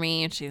her, for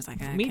me. And she was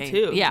like, okay, me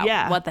too.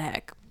 Yeah. What the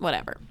heck?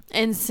 Whatever.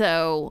 And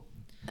so,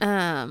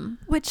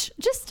 which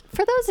just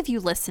for those of you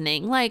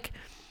listening,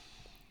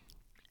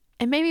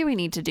 and maybe we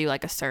need to do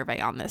a survey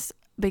on this,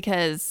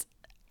 because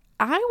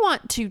I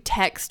want to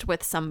text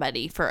with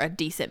somebody for a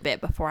decent bit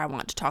before I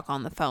want to talk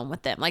on the phone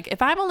with them.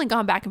 If I've only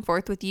gone back and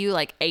forth with you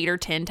 8 or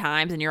 10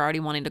 times and you're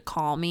already wanting to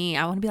call me,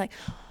 I want to be like,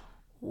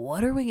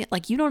 what are we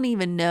you don't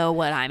even know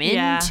what I'm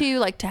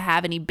into, to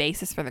have any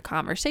basis for the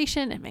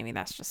conversation. And maybe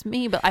that's just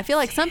me, but I feel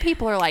like some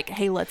people are like,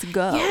 hey, let's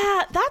go.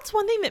 Yeah, that's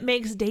one thing that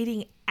makes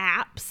dating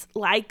apps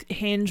like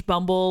Hinge,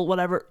 Bumble,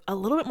 whatever, a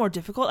little bit more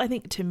difficult, I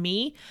think, to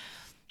me.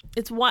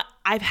 It's what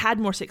I've had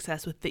more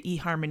success with the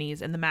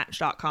eHarmonies and the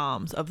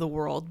Match.coms of the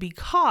world,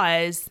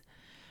 because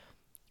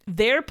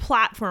their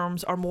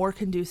platforms are more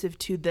conducive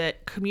to the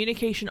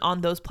communication on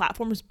those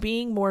platforms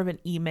being more of an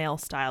email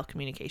style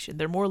communication.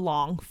 They're more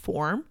long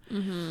form.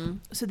 Mm-hmm.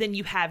 So then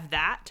you have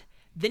that.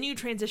 Then you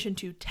transition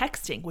to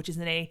texting, which is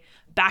in a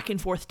back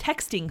and forth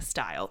texting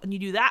style. And you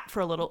do that for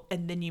a little,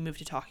 and then you move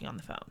to talking on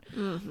the phone.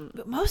 Mm-hmm.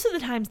 But most of the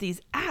times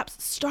these apps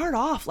start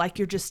off like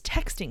you're just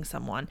texting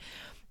someone.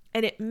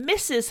 And it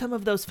misses some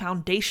of those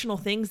foundational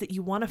things that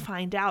you want to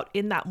find out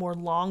in that more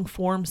long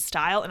form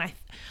style. And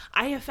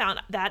I have found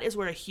that is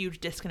where a huge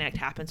disconnect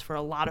happens for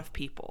a lot of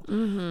people.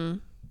 Mm-hmm.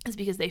 Is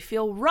because they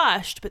feel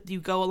rushed, but you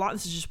go along.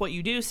 This is just what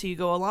you do. So you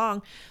go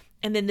along,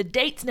 and then the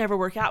dates never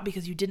work out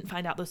because you didn't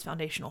find out those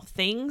foundational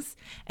things.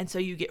 And so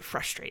you get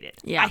frustrated.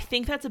 Yeah. I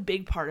think that's a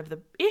big part of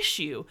the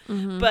issue,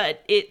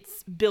 but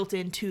it's built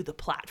into the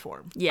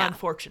platform,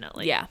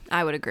 unfortunately. Yeah,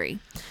 I would agree.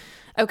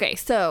 Okay,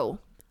 so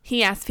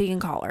he asked if he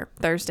can call her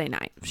Thursday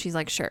night. She's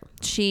like, sure.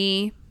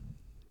 She,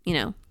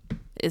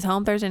 is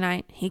home Thursday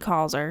night. He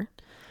calls her.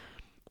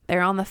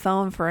 They're on the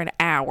phone for an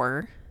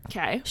hour.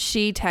 Okay.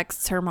 She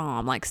texts her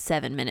mom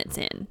 7 minutes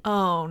in.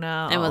 Oh,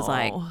 no. And was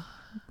like,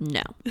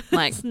 no.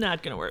 It's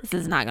not going to work.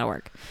 This is not going to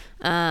work.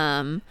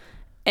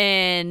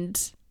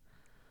 And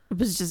it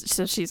was just,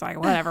 so she's like,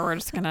 whatever, we're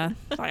just going to,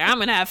 I'm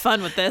going to have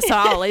fun with this.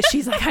 So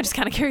she's like, I just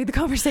kind of carried the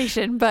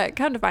conversation. But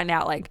come to find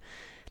out,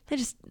 they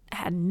just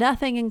had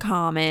nothing in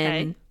common.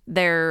 Okay.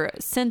 Their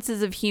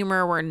senses of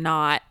humor were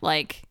not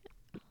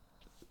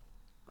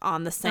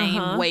on the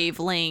same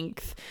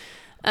wavelength.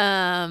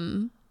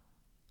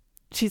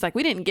 She's like,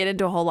 we didn't get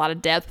into a whole lot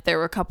of depth. There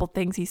were a couple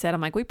things he said.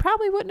 I'm like, we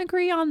probably wouldn't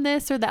agree on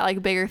this or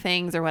that, bigger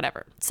things or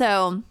whatever.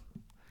 So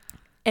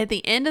at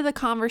the end of the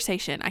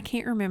conversation, I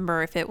can't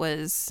remember if it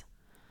was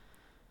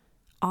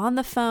on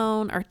the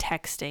phone or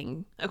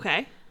texting.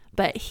 Okay.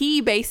 But he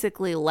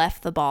basically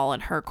left the ball in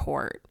her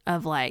court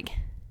of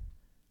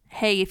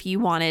hey, if you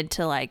wanted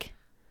to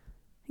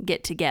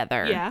get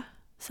together. Yeah.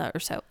 So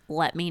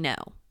let me know.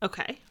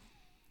 Okay.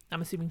 I'm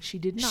assuming she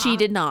did not. She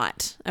did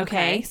not.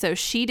 Okay. So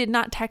she did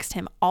not text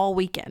him all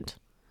weekend.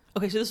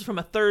 Okay, so this was from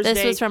a Thursday.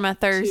 This was from a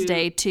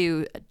Thursday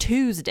to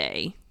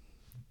Tuesday.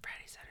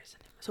 Friday, Saturday,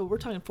 Sunday. So we're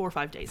talking 4 or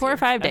 5 days. 4 or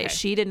 5 days. Okay.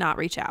 She did not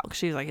reach out.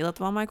 She was like, you left the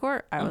ball in my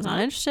court. I was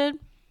not interested.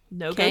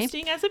 No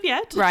ghosting as of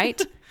yet.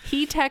 Right.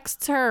 He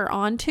texts her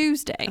on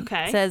Tuesday.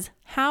 Okay. Says,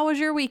 how was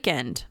your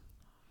weekend?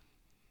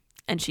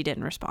 And she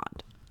didn't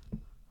respond.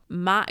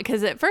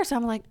 Because at first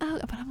I'm like, oh,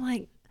 but I'm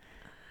like,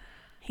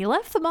 he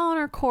left the ball in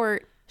her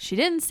court. She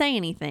didn't say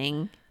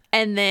anything.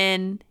 And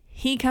then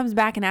he comes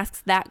back and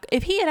asks that.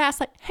 If he had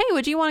asked hey,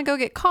 would you want to go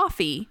get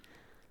coffee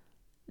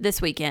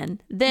this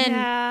weekend? Then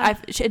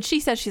and she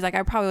said, she's like,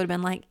 I probably would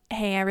have been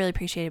hey, I really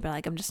appreciate it,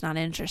 but I'm just not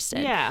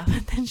interested. Yeah.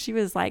 But then she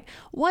was like,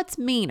 what's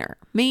meaner?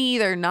 Me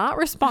either not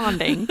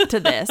responding to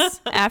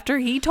this after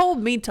he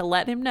told me to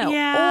let him know,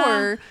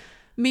 or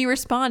me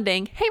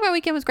responding, hey, my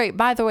weekend was great.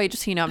 By the way,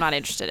 just so you know, I'm not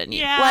interested in you.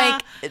 Yeah.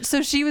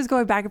 So she was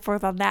going back and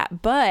forth on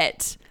that.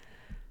 But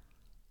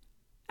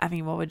I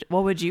mean,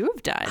 what would you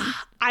have done?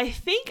 I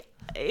think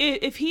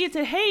if he had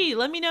said, hey,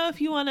 let me know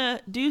if you want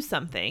to do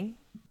something,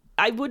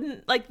 I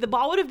wouldn't, like, the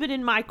ball would have been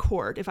in my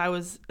court if I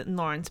was in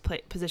Lauren's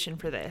position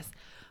for this.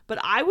 But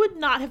I would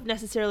not have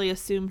necessarily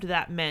assumed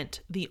that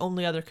meant the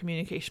only other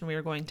communication we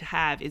were going to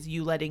have is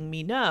you letting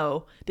me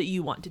know that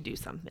you want to do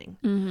something.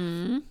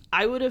 Mm-hmm.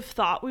 I would have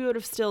thought we would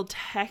have still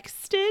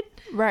texted,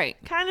 Right.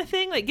 kind of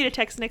thing. Like, get a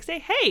text the next day,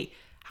 hey,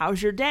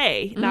 how's your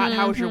day? Not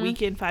how was your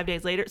weekend 5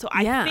 days later. So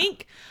I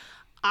think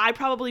I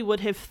probably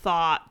would have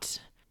thought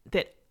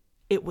that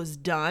it was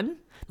done.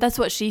 That's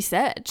what she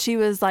said. She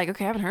was like,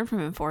 okay, I haven't heard from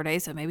him in 4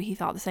 days, so maybe he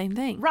thought the same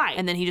thing. Right.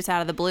 And then he just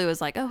out of the blue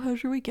was like, oh,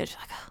 how's your weekend? She's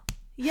like, oh.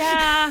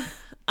 Yeah.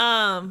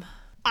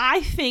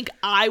 I think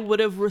I would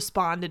have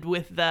responded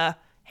with the,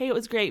 hey, it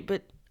was great,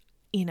 but,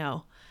 you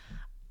know,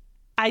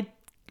 I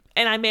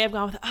may have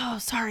gone with, oh,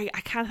 sorry,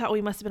 I kind of thought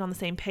we must have been on the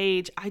same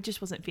page. I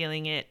just wasn't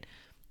feeling it,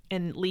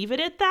 and leave it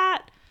at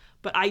that.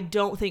 But I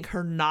don't think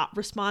her not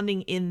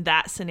responding in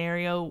that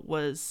scenario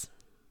was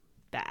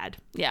bad.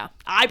 Yeah.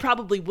 I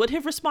probably would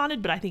have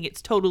responded, but I think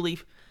it's totally,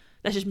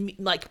 that's just me,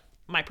 like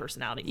my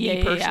personality.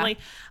 Me personally,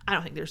 I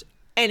don't think there's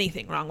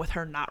anything wrong with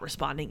her not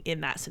responding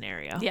in that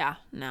scenario. Yeah.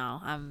 No,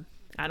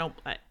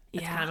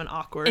 it's kind of an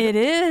awkward It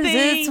is.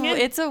 thing.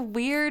 It's a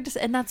weird,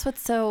 and that's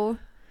what's so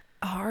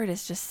hard.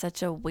 It's just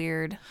such a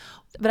weird,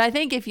 but I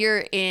think if you're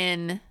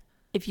in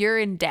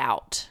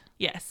doubt,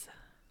 Yes.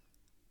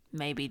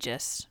 maybe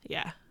just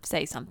Yeah.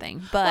 say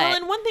something. But Well,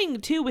 and one thing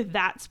too with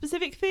that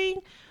specific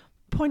thing,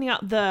 pointing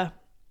out the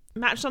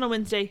matched on a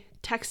Wednesday,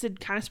 texted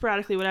kind of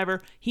sporadically,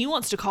 whatever. He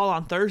wants to call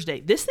on Thursday.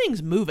 This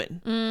thing's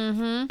moving.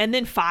 Mm-hmm. And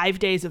then 5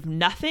 days of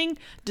nothing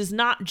does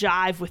not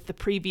jive with the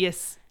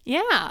previous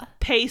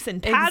pace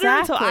and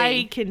pattern. exactly.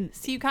 So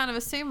So you kind of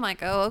assume like,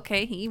 oh,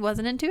 okay, he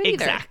wasn't into it either.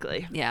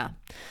 Exactly. Yeah.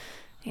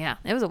 Yeah.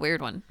 It was a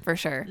weird one for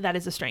sure. That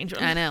is a strange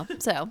one. I know.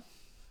 So,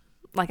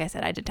 like I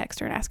said, I did text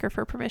her and ask her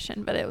for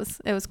permission, but it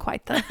was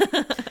quite the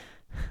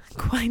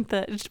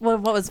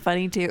what was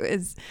funny too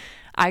is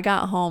I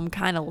got home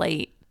kind of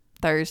late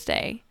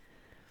Thursday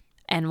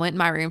and went in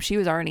my room. She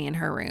was already in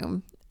her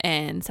room,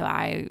 and so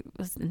I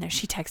was in there.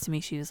 She texted me.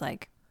 She was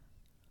like,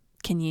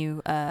 can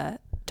you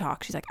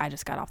talk? She's like, I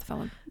just got off the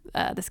phone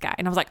with this guy,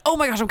 and I was like, oh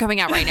my gosh, I'm coming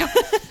out right now.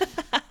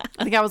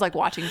 I think I was like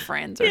watching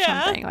Friends or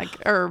something,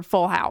 like, or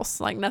Full House,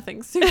 like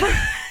nothing super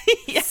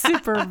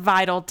super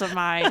vital to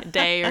my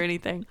day or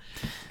anything.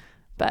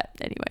 But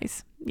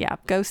anyways, yeah,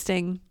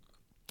 ghosting,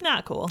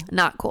 Not cool.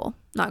 not cool.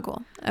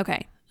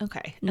 Okay.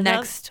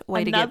 Next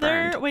way to get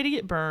burned. Another way to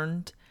get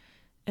burned,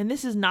 and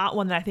this is not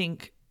one that I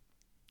think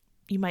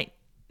you might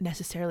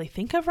necessarily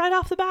think of right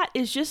off the bat,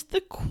 is just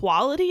the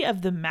quality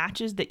of the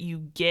matches that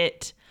you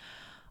get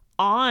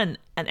on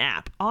an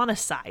app, on a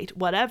site,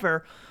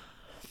 whatever.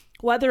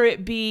 Whether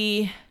it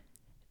be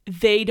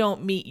they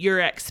don't meet your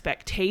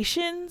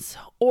expectations,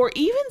 or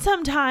even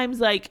sometimes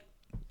like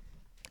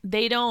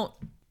the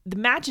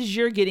matches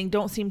you're getting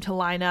don't seem to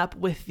line up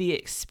with the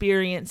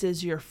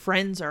experiences your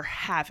friends are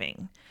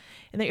having.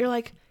 And that you're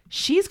like,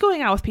 she's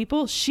going out with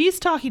people, she's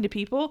talking to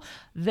people,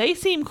 they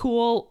seem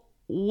cool,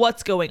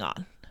 what's going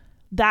on?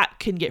 That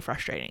can get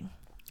frustrating.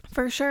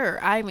 For sure.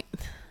 I mean,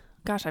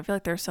 gosh, I feel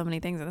like there's so many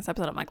things in this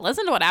episode. I'm like,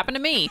 listen to what happened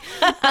to me.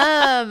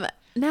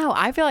 No,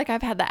 I feel like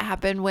I've had that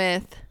happen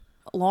with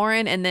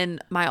Lauren and then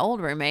my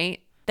old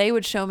roommate. They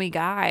would show me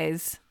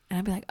guys and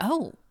I'd be like,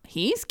 oh,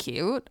 he's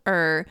cute.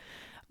 Or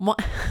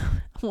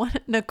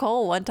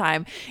Nicole one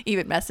time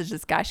even messaged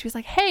this guy. She was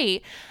like,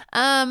 hey,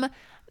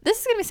 this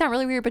is going to sound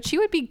really weird, but she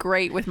would be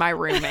great with my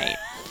roommate.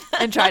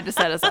 And tried to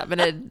set us up,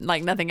 and it,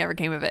 like, nothing ever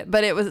came of it.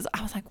 But I was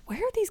like, where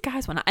are these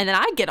guys and then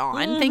I get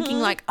on thinking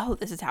like, oh,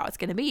 this is how it's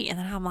going to be. And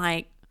then I'm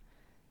like,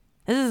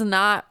 this is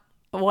not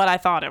what I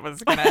thought what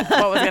was going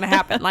to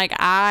happen. Like,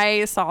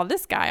 I saw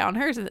this guy on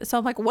hers. So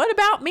I'm like, what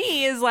about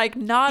me is like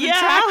not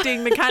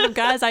attracting the kind of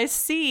guys I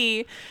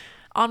see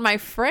on my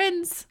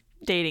friends'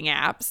 dating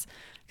apps.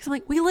 Because I'm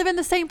like, we live in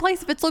the same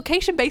place. If it's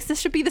location based,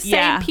 this should be the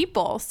same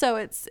people. So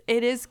it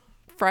is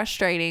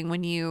frustrating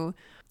when you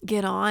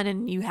get on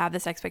and you have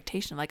this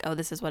expectation of like, oh,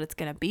 this is what it's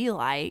going to be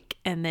like.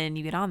 And then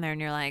you get on there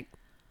and you're like,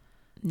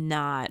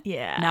 not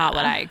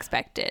what I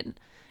expected.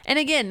 And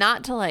again,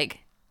 not to like,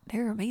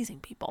 there are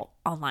amazing people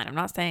online. I'm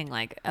not saying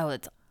like, oh,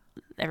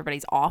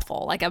 everybody's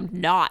awful. Like, I'm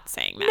not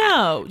saying that.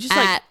 No, just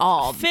at like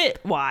all.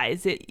 Fit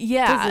wise, it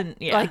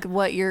doesn't. Yeah. Like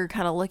what you're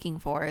kind of looking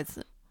for is,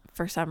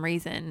 for some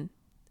reason,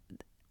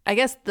 I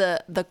guess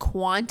the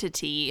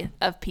quantity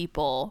of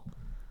people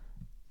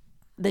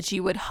that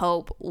you would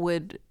hope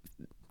would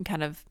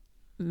kind of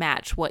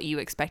match what you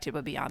expected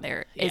would be on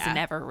there is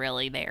never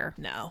really there.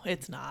 No,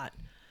 it's not.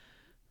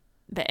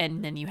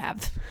 And then you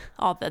have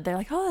they're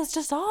like, oh, it's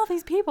just all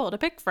these people to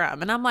pick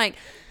from. And I'm like,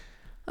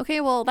 okay,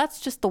 well,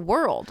 that's just the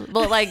world.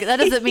 But like, that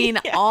doesn't mean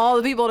all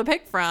the people to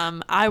pick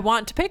from, I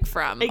want to pick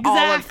from all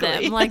of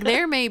them. Like,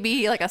 there may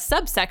be like a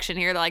subsection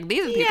here that like,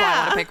 these are the people I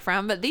want to pick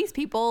from, but these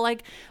people,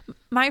 like,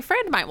 my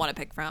friend might want to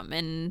pick from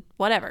and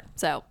whatever.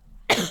 So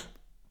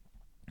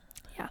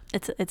yeah,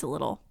 it's a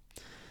little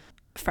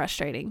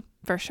frustrating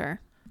for sure.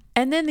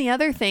 And then the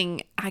other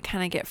thing I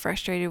kind of get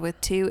frustrated with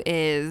too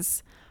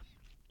is,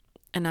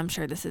 and I'm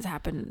sure this has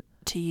happened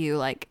to you,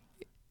 like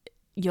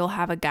you'll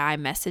have a guy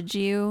message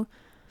you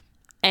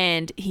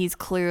and he's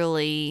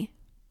clearly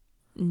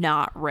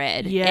not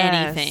read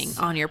anything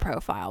on your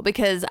profile,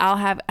 because I'll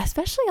have,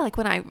 especially like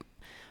when I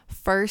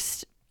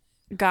first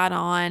got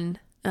on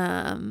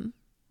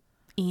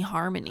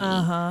eHarmony,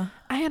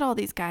 I had all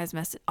these guys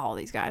I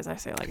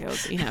say like it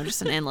was,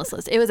 just an endless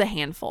list. It was a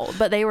handful,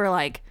 but they were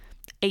like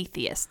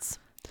atheists.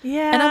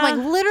 Yeah. And I'm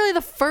like, literally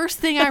the first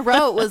thing I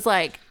wrote was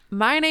like,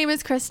 my name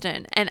is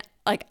Kristen and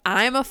like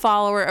I'm a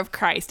follower of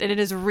Christ, and it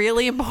is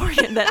really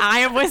important that I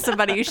am with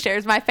somebody who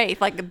shares my faith,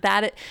 like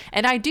that.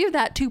 And I do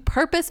that to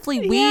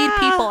purposefully weed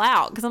people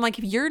out, because I'm like,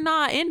 if you're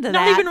not into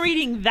not that, even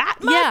reading that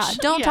much,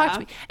 don't talk to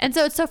me. And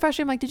so it's so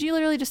frustrating. I'm like, did you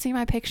literally just see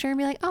my picture and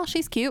be like, oh,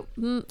 she's cute,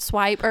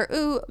 swipe, or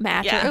ooh,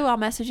 match, or ooh, I'll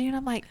message you? And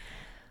I'm like,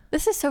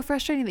 this is so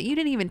frustrating that you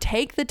didn't even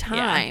take the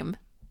time.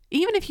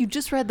 Even if you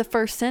just read the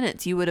first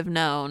sentence, you would have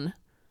known,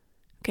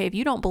 okay, if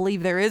you don't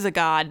believe there is a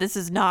God, this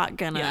is not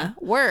gonna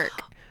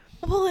work.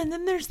 Well, and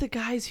then there's the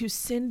guys who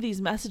send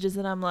these messages,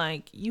 and I'm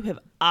like, you have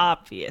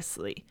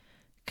obviously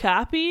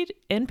copied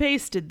and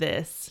pasted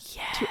this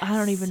to I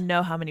don't even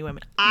know how many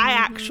women. I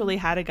actually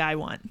had a guy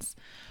once.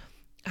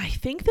 I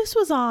think this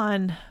was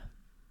on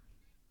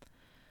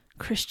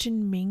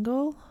Christian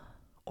Mingle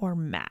or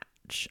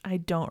Match. I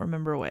don't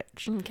remember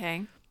which.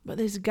 Okay. But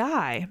this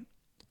guy,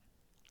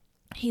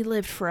 he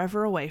lived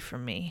forever away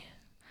from me.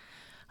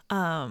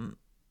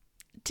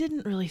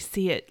 Didn't really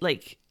see it,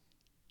 like,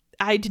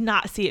 I did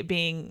not see it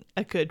being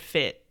a good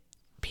fit,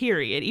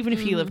 period, even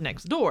if he lived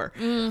next door.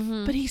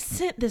 But he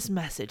sent this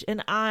message,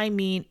 and I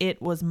mean,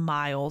 it was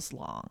miles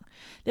long.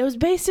 It was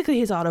basically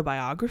his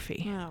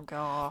autobiography. Oh,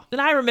 God.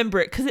 And I remember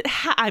it because it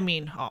had,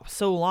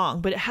 so long,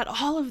 but it had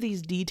all of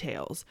these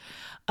details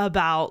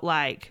about,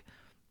 like,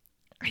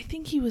 I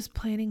think he was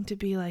planning to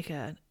be like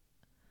a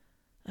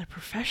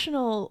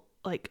professional,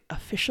 like,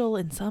 official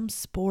in some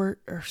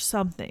sport or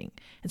something.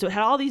 And so it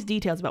had all these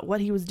details about what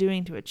he was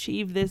doing to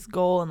achieve this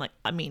goal. And like,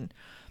 I mean,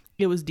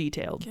 it was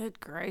detailed. Good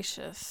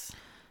gracious.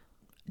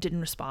 Didn't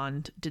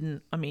respond.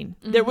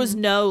 There was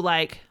no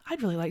like,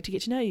 I'd really like to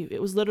get to know you.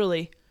 It was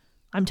literally,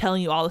 I'm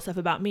telling you all the stuff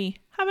about me.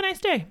 Have a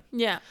nice day.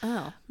 Yeah.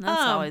 Oh,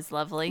 that's always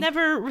lovely.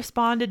 Never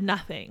responded,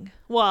 nothing.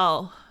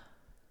 Well,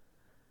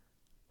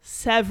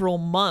 several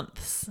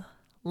months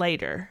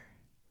later,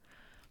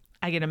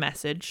 I get a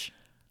message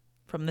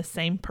from the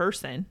same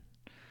person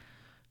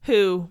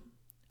who,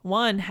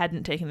 one,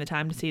 hadn't taken the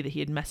time to see that he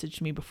had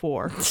messaged me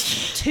before.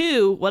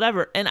 Two,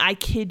 whatever. And I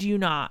kid you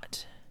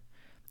not,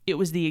 it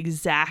was the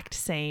exact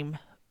same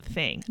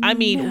thing. I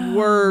mean,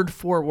 word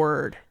for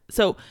word.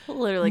 So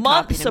literally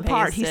months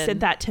apart, he sent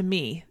that to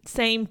me.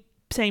 Same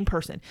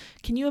person.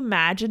 Can you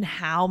imagine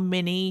how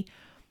many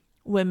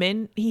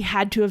women he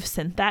had to have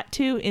sent that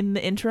to in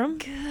the interim?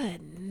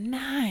 Good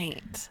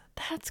night.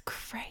 That's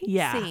crazy.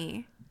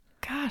 Yeah.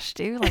 Gosh,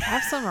 dude, like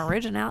have some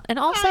originality. And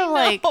also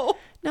like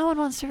no one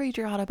wants to read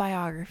your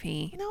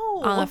autobiography.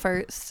 No. On the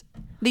first.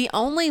 The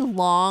only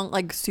long,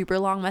 like super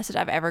long message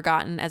I've ever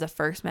gotten as a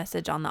first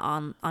message on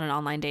an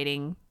online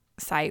dating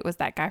site was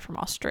that guy from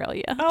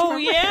Australia. Oh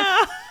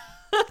yeah.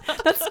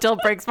 That still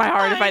breaks my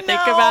heart if I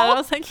think about it. I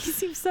was like, he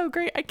seems so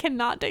great. I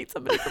cannot date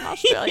somebody from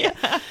Australia.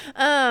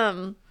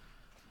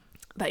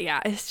 But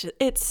yeah,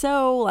 it's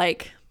so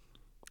like,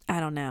 I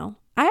don't know.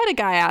 I had a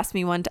guy ask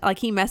me like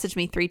he messaged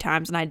me 3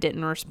 times and I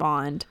didn't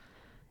respond.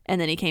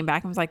 And then he came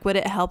back and was like, would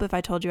it help if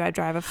I told you I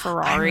drive a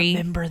Ferrari? I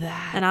remember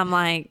that. And I'm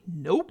like,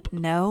 nope.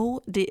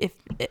 No.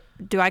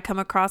 Do I come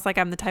across like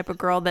I'm the type of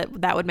girl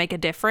that would make a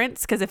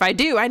difference? Because if I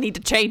do, I need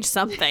to change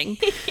something.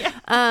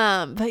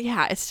 But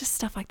yeah, it's just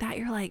stuff like that.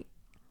 You're like,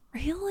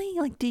 really?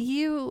 Like, do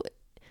you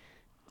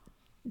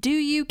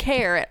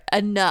care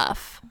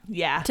enough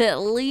to at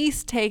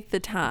least take the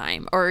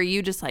time? Or are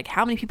you just like,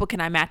 how many people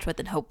can I match with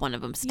and hope one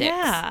of them sticks?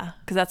 Yeah.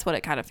 Because that's what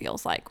it kind of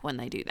feels like when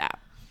they do that.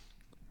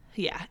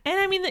 Yeah. And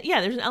I mean,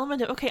 there's an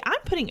element of, okay, I'm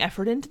putting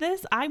effort into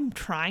this. I'm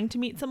trying to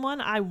meet someone.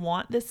 I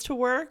want this to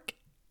work.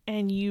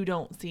 And you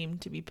don't seem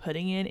to be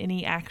putting in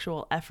any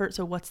actual effort.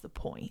 So what's the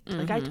point? Mm-hmm.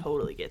 Like, I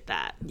totally get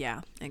that.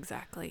 Yeah,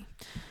 exactly.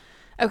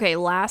 Okay,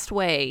 last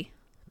way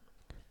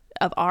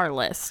of our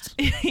list.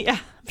 Yeah.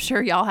 I'm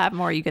sure y'all have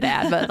more you could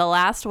add, but the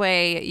last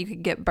way you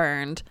could get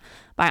burned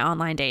by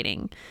online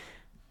dating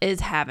is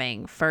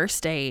having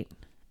first date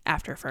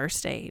after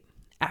first date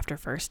after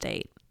first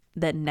date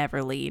that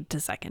never lead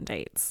to second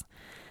dates.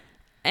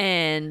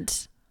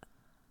 And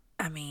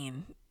I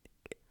mean,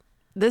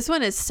 this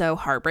one is so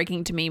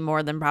heartbreaking to me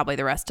more than probably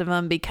the rest of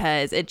them,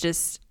 because it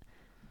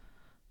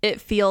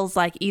feels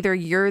like either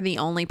you're the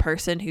only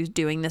person who's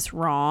doing this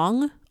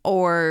wrong,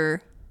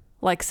 or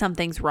like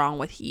something's wrong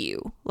with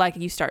you. Like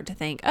you start to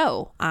think,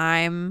 oh,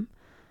 I'm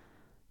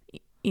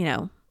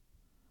going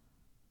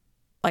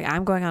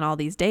on all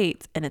these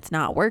dates and it's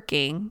not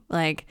working.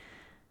 Like,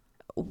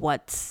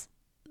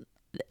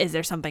 is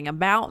there something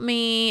about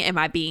me? Am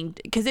I being,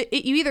 because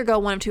you either go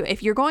one of two.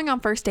 If you're going on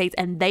first dates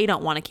and they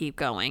don't want to keep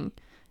going,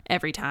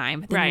 every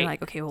time. Then Right. you're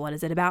like, okay, well, what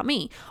is it about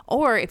me?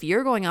 Or if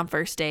you're going on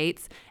first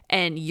dates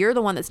and you're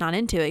the one that's not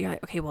into it, you're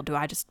like, okay, well, do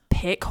I just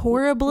pick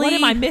horribly? What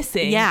am I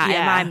missing?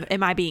 Yeah.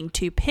 Am I being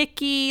too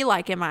picky?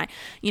 Like, am I,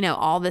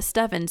 all this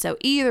stuff. And so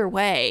either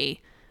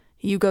way,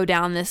 you go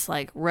down this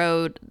like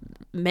road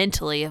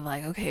mentally of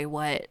like, okay,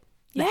 what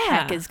the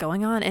heck is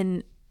going on?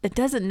 And it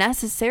doesn't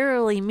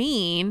necessarily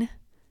mean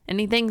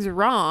anything's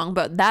wrong,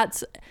 but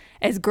that's,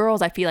 as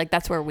girls, I feel like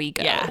that's where we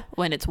go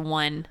when it's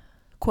one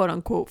quote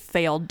unquote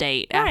failed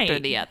date after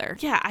the other.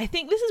 Yeah, I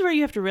think this is where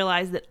you have to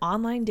realize that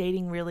online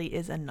dating really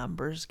is a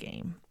numbers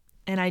game.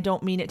 And I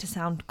don't mean it to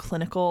sound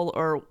clinical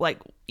or like,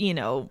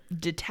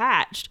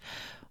 detached,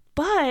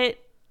 but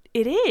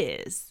it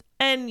is.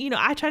 And,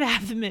 I try to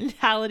have the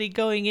mentality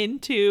going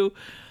into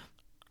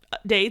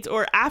dates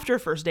or after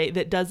first date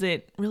that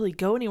doesn't really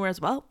go anywhere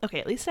as well. Okay,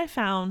 at least I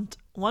found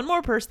one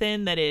more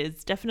person that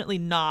is definitely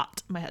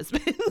not my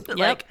husband.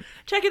 Like,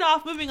 check it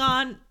off, moving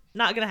on,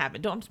 not gonna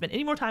happen. Don't spend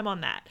any more time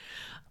on that.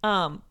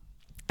 And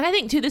I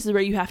think too, this is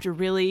where you have to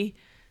really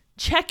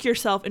check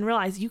yourself and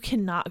realize you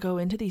cannot go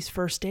into these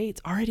first dates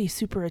already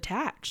super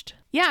attached.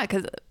 Yeah,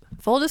 because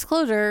full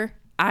disclosure,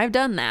 I've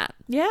done that.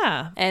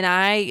 Yeah. And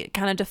I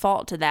kind of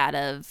default to that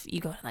of you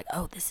going like,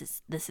 oh, this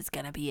is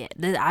gonna be it.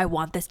 I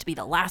want this to be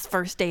the last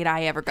first date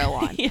I ever go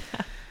on. Yeah.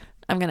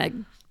 I'm gonna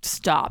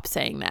stop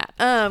saying that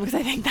because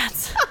I think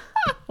that's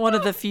one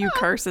of the few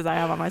curses I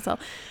have on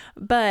myself.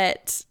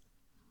 But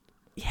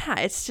yeah,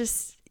 it's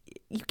just,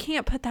 you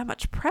can't put that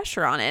much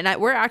pressure on it. And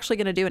we're actually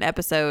going to do an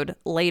episode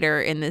later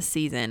in this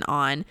season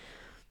on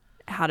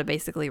how to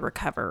basically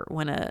recover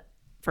when a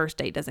first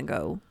date doesn't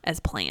go as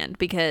planned,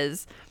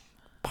 because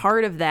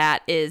part of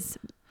that is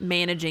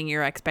managing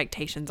your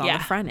expectations on the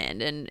front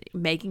end and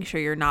making sure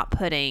you're not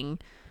putting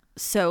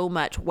so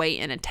much weight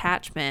and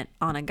attachment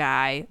on a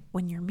guy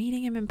when you're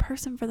meeting him in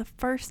person for the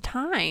first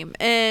time.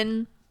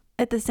 And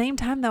at the same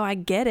time, though, I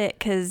get it,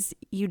 because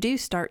you do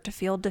start to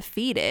feel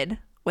defeated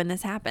when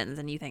this happens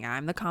and you think,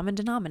 I'm the common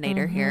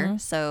denominator here,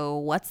 so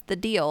what's the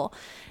deal?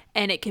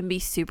 And it can be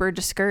super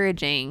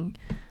discouraging,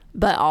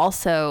 but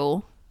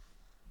also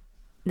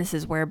this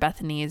is where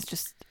Bethany is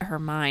just, her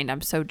mind,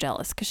 I'm so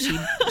jealous, because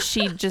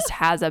she just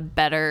has a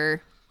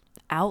better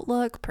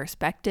outlook,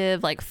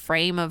 perspective, like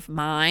frame of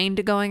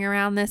mind going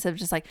around this of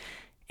just like,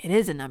 it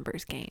is a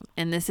numbers game.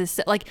 And this is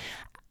like,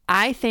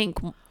 I think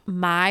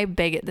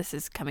this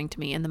is coming to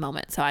me in the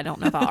moment, so I don't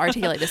know if I'll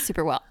articulate this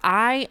super well.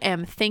 I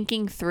am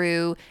thinking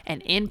through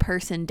an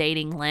in-person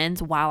dating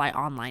lens while I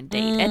online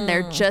date, and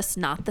they're just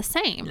not the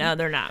same. No,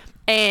 they're not.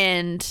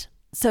 And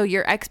so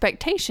your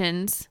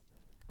expectations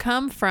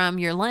come from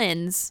your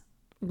lens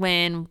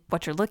when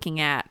what you're looking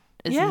at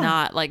is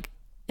not like,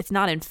 it's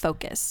not in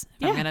focus.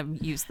 I'm going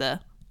to use the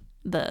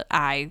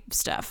eye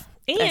stuff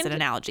as an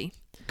analogy.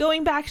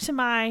 Going back to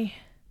my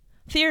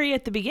theory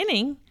at the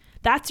beginning,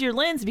 that's your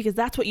lens because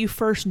that's what you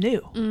first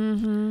knew.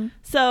 Mm-hmm.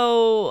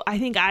 So I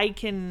think I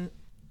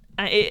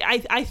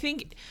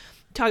think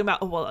talking about,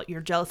 oh, well,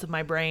 you're jealous of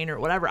my brain or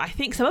whatever. I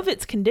think some of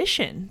it's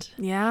conditioned.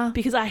 Yeah.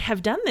 Because I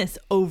have done this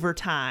over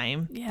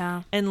time.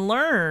 Yeah. And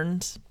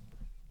learned,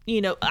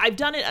 I've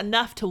done it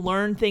enough to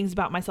learn things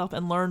about myself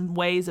and learn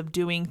ways of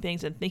doing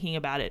things and thinking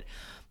about it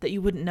that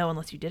you wouldn't know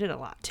unless you did it a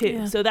lot too.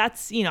 Yeah. So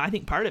that's, I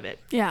think part of it.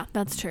 Yeah,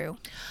 that's true.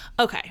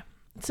 Okay.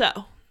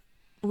 So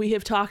we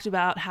have talked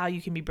about how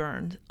you can be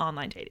burned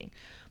online dating,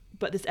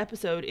 but this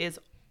episode is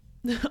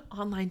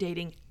online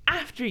dating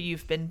after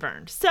you've been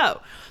burned.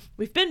 So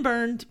we've been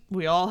burned.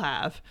 We all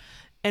have,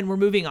 and we're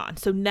moving on.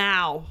 So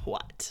now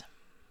what?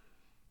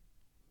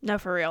 No,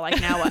 for real.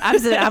 Like, now what?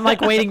 I'm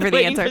like waiting for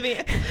the answer.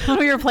 When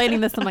we were planning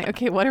this, I'm like,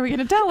 okay, what are we going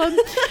to tell him?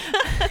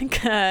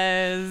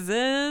 Because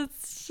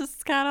it's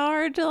just kind of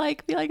hard to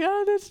like be like,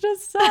 oh, this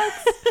just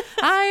sucks.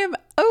 I am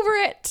over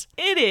it.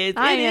 It is.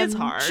 It is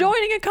hard.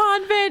 Joining a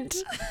convent.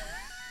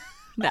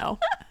 No,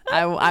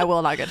 I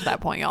will not get to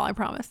that point, y'all. I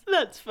promise.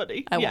 That's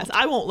funny.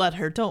 I won't let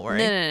her. Don't worry.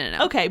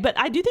 No. Okay, but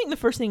I do think the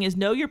first thing is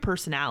know your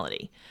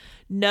personality.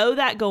 Know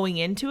that going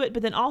into it,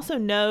 but then also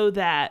know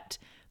that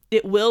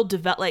it will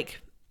develop,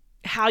 like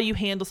how you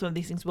handle some of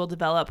these things will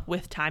develop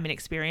with time and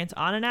experience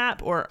on an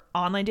app or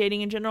online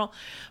dating in general.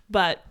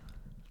 But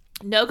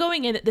know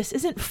going in that this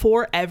isn't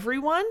for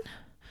everyone.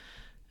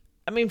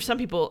 I mean, for some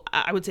people,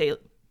 I would say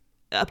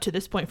up to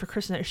this point for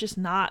Kristen, it's just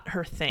not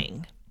her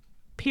thing.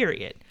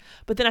 Period.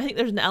 But then I think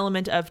there's an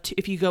element of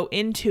if you go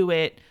into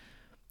it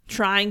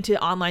trying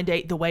to online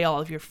date the way all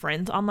of your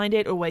friends online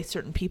date or the way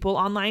certain people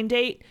online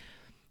date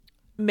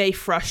may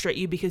frustrate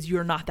you because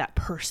you're not that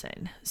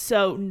person.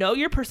 So know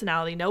your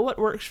personality, know what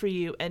works for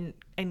you, and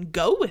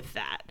go with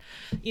that.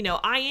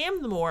 I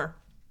am the more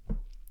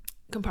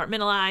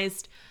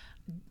compartmentalized,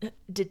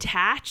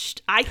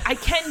 detached. I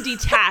can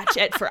detach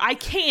at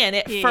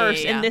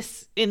first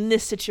in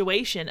this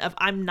situation of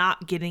I'm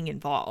not getting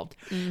involved.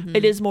 Mm-hmm.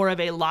 It is more of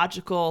a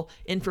logical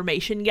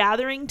information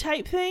gathering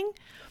type thing,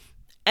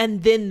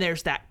 and then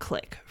there's that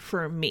click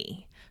for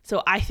me.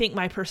 So I think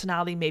my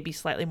personality may be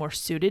slightly more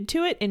suited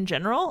to it in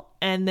general.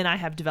 And then I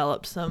have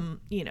developed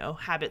some,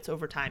 habits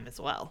over time as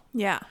well.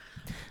 Yeah.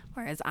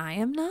 Whereas I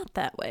am not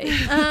that way.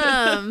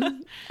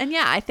 And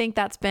yeah, I think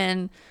that's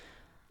been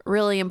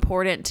really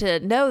important to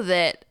know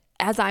that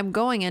as I'm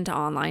going into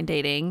online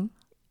dating,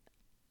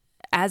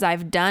 as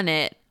I've done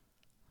it,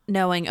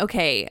 knowing,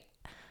 okay,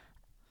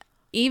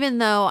 even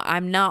though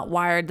I'm not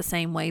wired the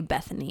same way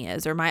Bethany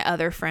is or my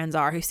other friends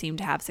are who seem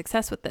to have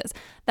success with this,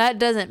 that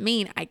doesn't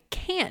mean I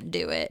can't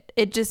do it.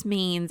 It just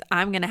means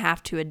I'm going to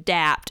have to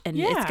adapt and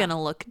it's going to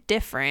look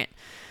different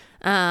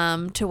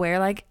to where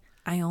like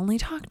I only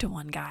talk to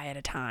one guy at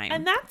a time.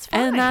 And that's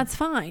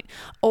fine.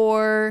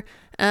 Or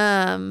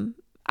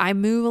I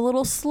move a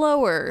little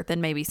slower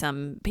than maybe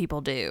some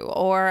people do.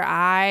 Or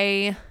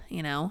my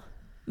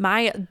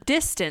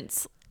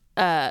distance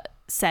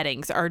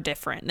settings are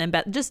different than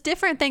just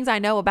different things I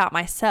know about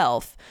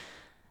myself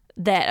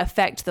that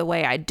affect the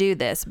way I do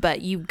this.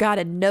 But you got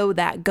to know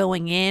that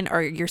going in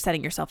or you're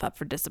setting yourself up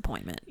for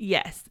disappointment.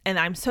 Yes. And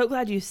I'm so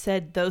glad you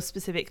said those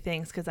specific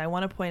things because I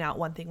want to point out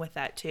one thing with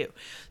that too.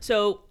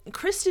 So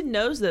Kristen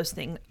knows those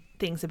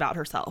things about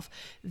herself,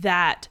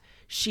 that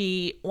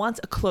she wants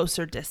a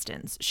closer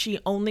distance. She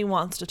only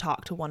wants to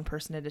talk to one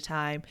person at a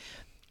time,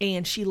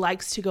 and she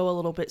likes to go a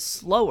little bit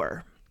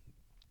slower.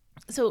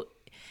 So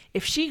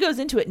if she goes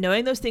into it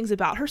knowing those things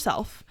about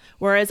herself,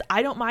 whereas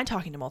I don't mind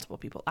talking to multiple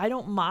people, I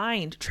don't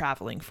mind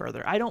traveling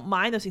further, I don't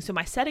mind those things. So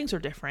my settings are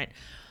different.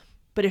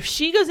 But if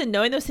she goes in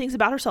knowing those things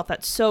about herself,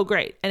 that's so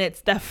great. And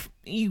it's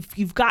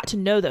you've got to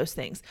know those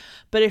things.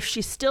 But if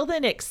she still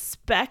then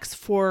expects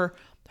for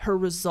her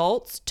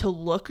results to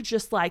look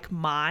just like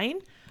mine,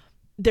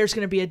 there's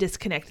going to be a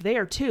disconnect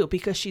there too,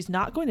 because she's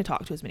not going to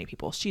talk to as many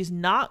people. She's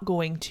not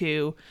going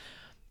to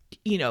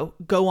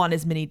go on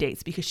as many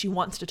dates because she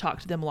wants to talk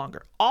to them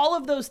longer. All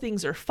of those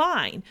things are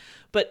fine,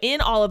 but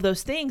in all of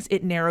those things,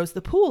 it narrows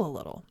the pool a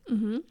little.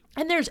 Mm-hmm.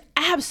 And there's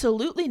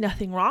absolutely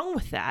nothing wrong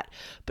with that,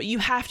 but you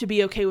have to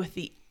be okay with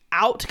the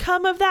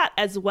outcome of that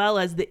as well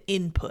as the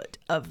input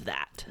of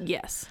that.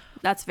 Yes,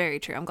 that's very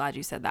true. I'm glad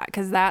you said that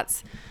because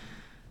that's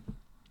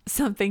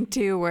something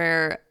too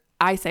where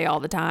I say all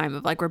the time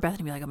of like where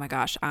Bethany be like, oh my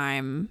gosh, I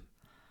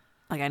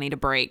need a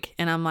break.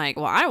 And I'm like,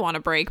 well, I want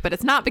a break, but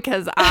it's not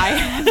because I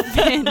have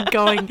been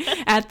going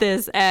at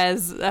this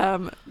as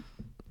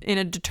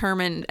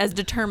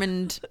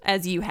determined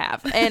as you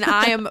have. And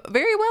I am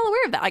very well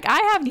aware of that. Like I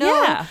have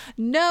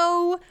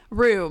no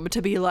room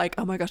to be like,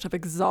 oh my gosh, I've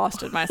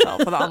exhausted myself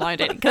with online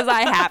dating because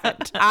I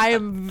haven't. I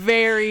am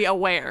very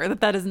aware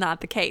that is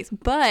not the case.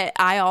 But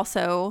I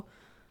also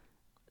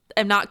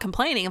am not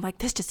complaining. I'm like,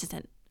 this just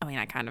isn't, I mean,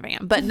 I kind of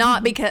am, but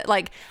not because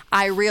like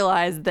I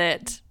realize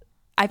that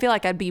I feel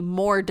like I'd be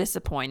more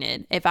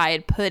disappointed if I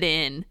had put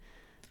in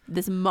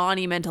this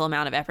monumental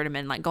amount of effort and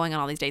been like going on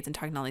all these dates and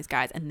talking to all these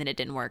guys and then it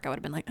didn't work. I would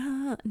have been like,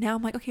 now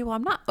I'm like, okay, well,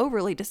 I'm not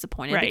overly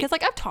disappointed because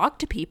like I've talked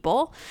to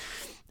people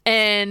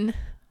and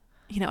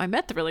I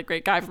met the really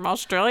great guy from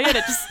Australia and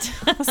it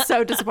just was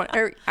so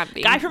disappointing.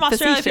 Guy from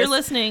Australia, if you're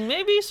listening,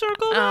 maybe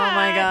circle back. Oh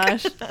my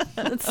gosh.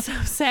 That's so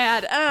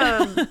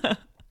sad.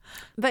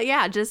 But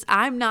yeah, just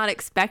I'm not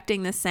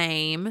expecting the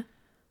same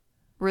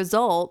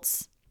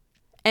results.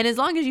 And as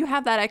long as you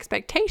have that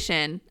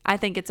expectation, I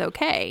think it's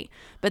okay.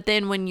 But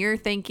then when you're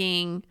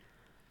thinking,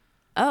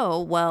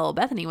 oh, well,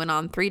 Bethany went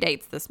on 3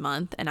 dates this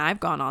month and I've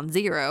gone on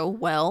 0.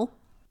 Well,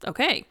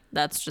 okay,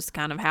 that's just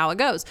kind of how it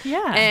goes.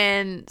 Yeah.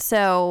 And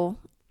so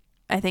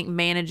I think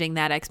managing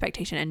that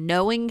expectation and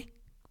knowing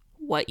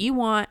what you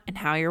want and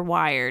how you're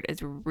wired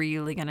is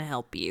really going to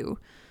help you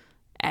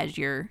as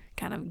you're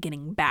kind of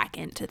getting back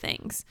into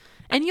things.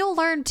 And you'll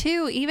learn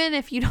too, even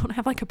if you don't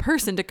have like a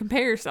person to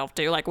compare yourself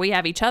to, like we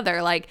have each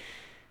other, like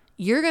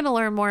you're going to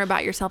learn more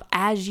about yourself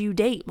as you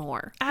date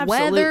more.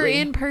 Absolutely. Whether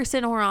in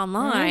person or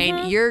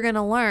online, you're going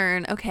to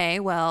learn, okay,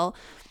 well,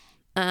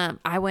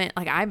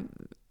 I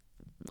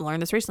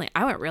learned this recently.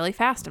 I went really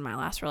fast in my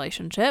last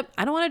relationship.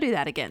 I don't want to do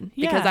that again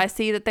because I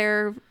see that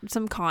there are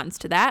some cons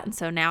to that. And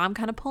so now I'm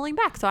kind of pulling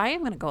back. So I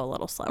am going to go a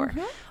little slower.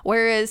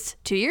 Whereas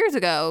 2 years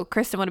ago,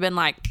 Kristen would have been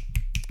like,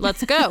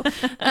 let's go.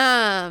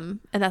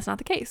 And that's not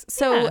the case.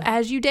 So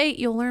as you date,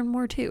 you'll learn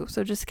more too.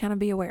 So just kind of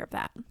be aware of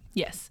that.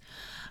 Yes.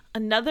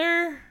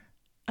 Another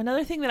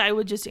thing that I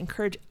would just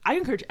encourage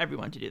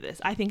everyone to do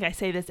this. I think I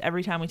say this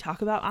every time we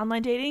talk about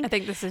online dating. I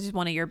think this is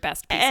one of your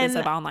best pieces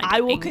of online dating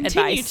I will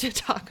continue advice. to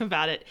talk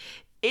about it,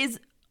 is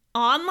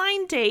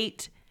online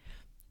date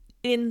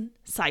in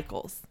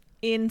cycles,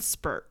 in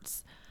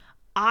spurts.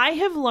 I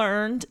have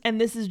learned,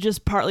 and this is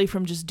just partly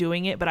from just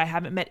doing it, but I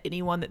haven't met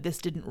anyone that this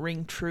didn't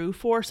ring true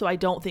for, so I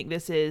don't think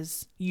this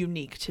is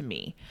unique to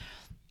me.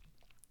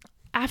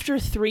 After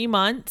 3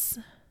 months,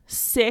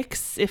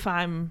 6, if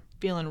I'm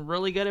feeling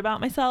really good about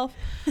myself,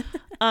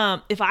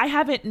 if I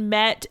haven't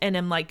met and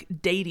am like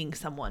dating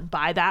someone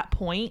by that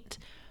point,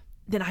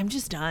 then I'm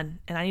just done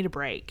and I need a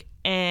break.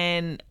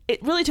 And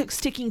it really took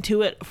sticking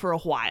to it for a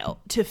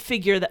while to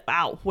figure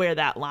out where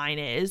that line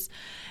is.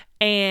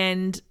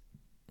 And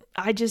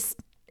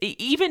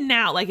even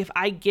now, like if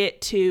I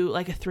get to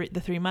like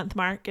the 3 month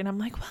mark and I'm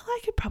like, well, I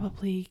could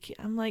probably,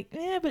 I'm like,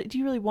 but do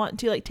you really want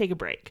to like take a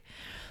break?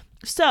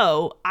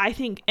 So I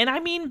think, and I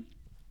mean,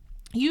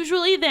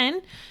 usually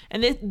then,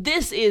 and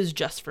this is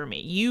just for me,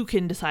 you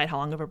can decide how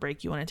long of a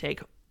break you want to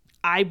take.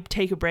 I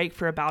take a break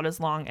for about as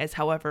long as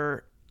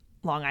however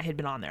long I had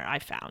been on there, I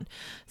found.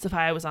 So if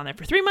I was on there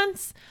for 3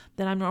 months,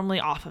 then I'm normally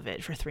off of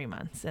it for 3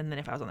 months. And then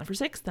if I was on there for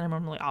 6, then I'm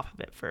normally off of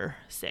it for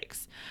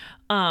 6.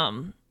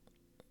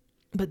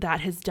 But that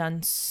has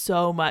done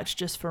so much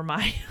just for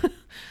my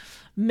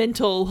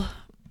mental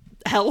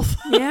health.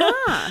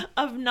 Yeah.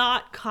 Of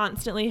not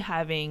constantly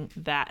having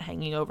that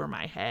hanging over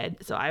my head.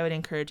 So I would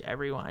encourage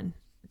everyone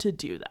to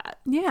do that.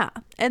 Yeah.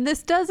 And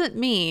this doesn't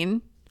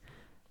mean,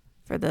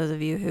 for those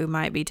of you who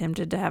might be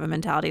tempted to have a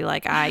mentality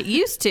like I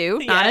used to,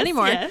 not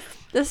anymore. Yes.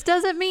 This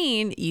doesn't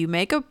mean you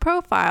make a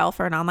profile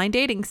for an online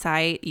dating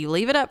site, you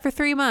leave it up for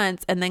 3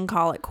 months and then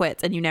call it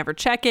quits, and you never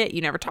check it, you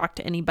never talk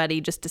to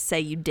anybody just to say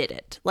you did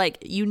it. Like,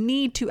 you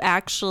need to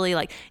actually,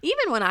 like,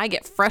 even when I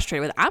get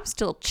frustrated with it, I'm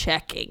still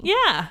checking.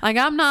 Yeah. Like,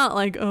 I'm not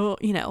like, oh,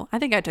 you know, I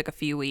think I took a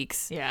few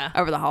weeks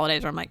over the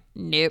holidays where I'm like,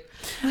 nope.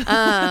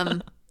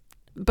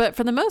 But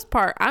for the most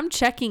part, I'm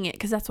checking it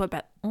because that's what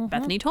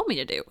Bethany told me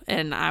to do.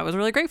 And I was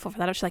really grateful for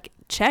that. I was like,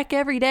 check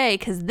every day,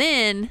 because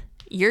then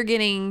you're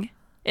getting,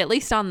 at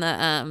least on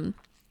the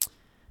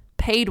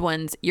paid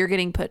ones, you're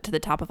getting put to the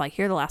top of like,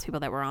 here are the last people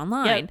that were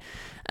online.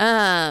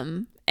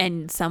 Yep.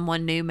 And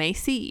someone new may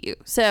see you.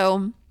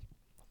 So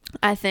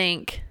I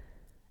think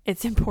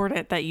it's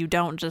important that you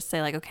don't just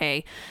say like,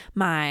 okay,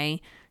 my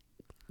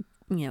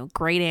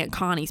great Aunt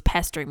Connie's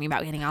pestering me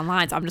about getting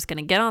online, so I'm just going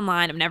to get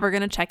online. I'm never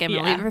going to check in. I'm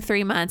going to leave it for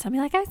 3 months. I'll be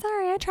like, I'm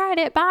sorry, I tried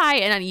it. Bye.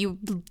 And then you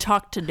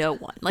talk to no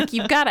one. Like,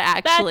 you've got to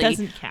actually that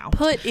doesn't count.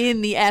 Put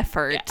in the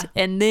effort,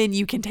 and then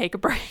you can take a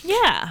break.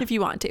 Yeah. If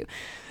you want to.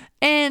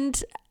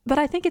 But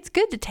I think it's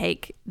good to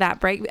take that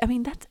break. I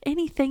mean, that's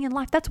anything in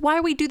life. That's why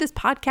we do this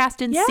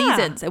podcast in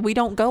seasons, and we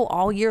don't go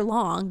all year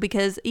long,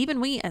 because even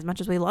we, as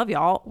much as we love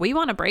y'all, we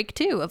want a break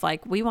too, of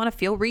like, we want to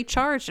feel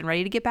recharged and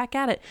ready to get back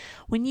at it.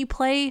 When you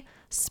play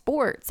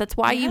sports, that's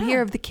why you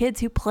hear of the kids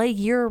who play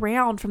year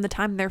round from the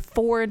time they're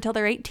 4 until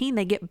they're 18.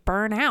 They get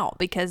burnt out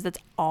because that's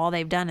all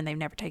they've done and they've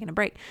never taken a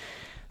break.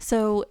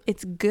 So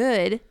it's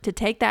good to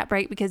take that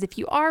break, because if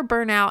you are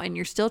burnt out and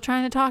you're still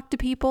trying to talk to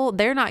people,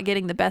 they're not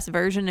getting the best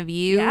version of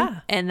you. Yeah.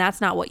 And that's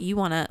not what you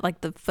want to,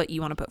 like, the foot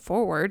you want to put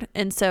forward.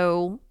 And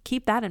so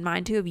keep that in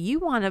mind too. If you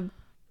want to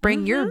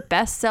bring your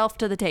best self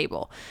to the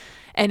table,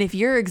 and if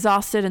you're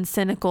exhausted and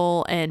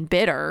cynical and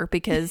bitter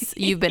because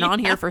you've been on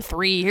here for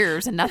 3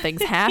 years and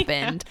nothing's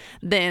happened,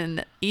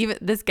 then even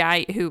this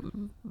guy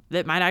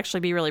that might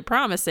actually be really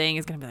promising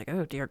is going to be like,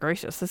 oh, dear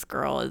gracious, this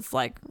girl is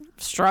like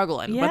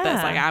struggling with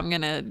this. Like, I'm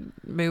going to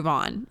move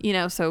on,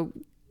 so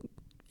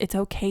it's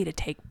okay to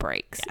take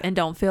breaks and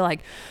don't feel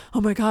like,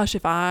 oh my gosh,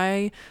 if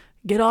I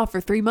get off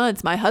for 3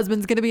 months, my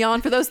husband's going to be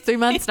on for those 3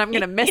 months and I'm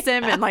going to miss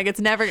him. And like, it's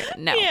never,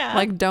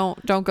 like,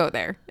 don't go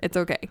there. It's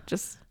okay.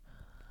 Just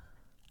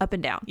up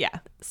and down. Yeah.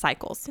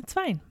 Cycles. It's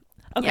fine.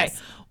 Okay.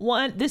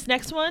 Yes. This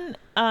next one,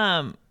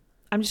 I'm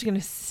just going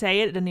to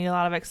say it. It doesn't need a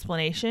lot of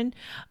explanation.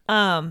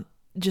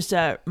 Just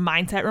a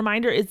mindset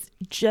reminder is,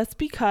 just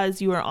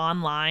because you are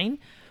online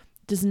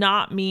does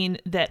not mean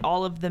that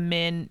all of the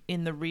men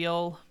in the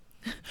real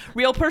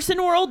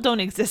person world don't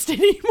exist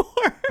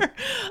anymore.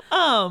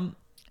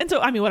 And so,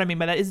 I mean, what I mean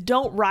by that is,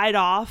 don't write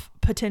off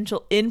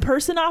potential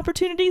in-person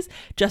opportunities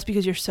just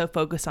because you're so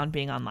focused on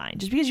being online.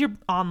 Just because you're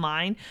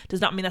online does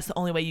not mean that's the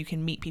only way you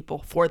can meet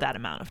people for that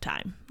amount of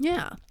time.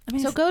 Yeah. I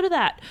mean, so go to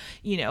that,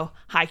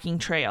 hiking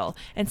trail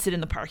and sit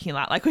in the parking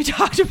lot like we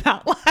talked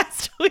about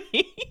last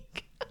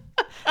week.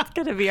 It's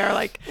going to be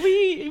our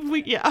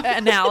we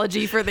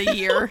analogy for the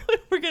year.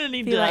 We're going to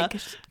need to like,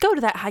 go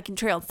to that hiking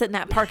trail and sit in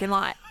that parking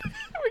lot.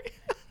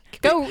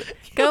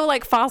 Go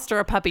like foster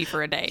a puppy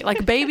for a day.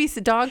 Like,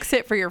 dog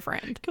sit for your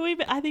friend.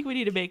 I think we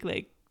need to make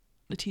like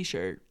a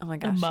t-shirt. Oh my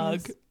gosh. A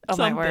mug. Yes. Oh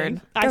something. my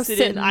word. I sit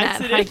in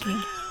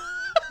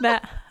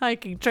that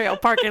hiking trail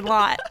parking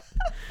lot.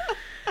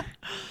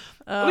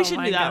 We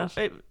should do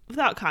that.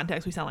 Without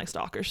context, we sound like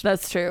stalkers.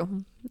 That's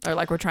true. Or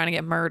like we're trying to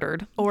get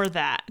murdered. Or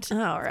that. Oh,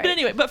 right. But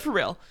anyway, for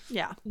real.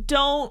 Yeah.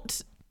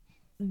 Don't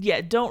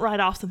write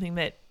off something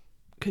that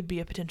could be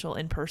a potential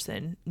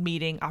in-person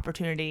meeting,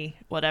 opportunity,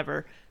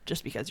 whatever,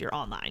 just because you're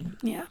online.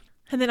 Yeah.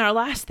 And then our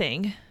last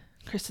thing,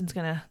 Kristen's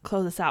going to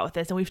close us out with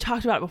this, and we've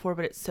talked about it before,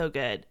 but it's so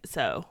good.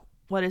 So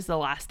what is the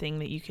last thing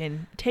that you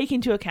can take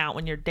into account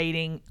when you're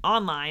dating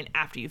online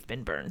after you've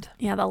been burned?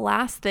 Yeah, the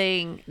last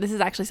thing, this is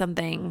actually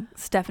something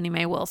Stephanie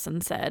Mae Wilson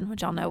said,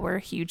 which y'all know we're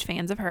huge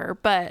fans of her,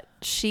 but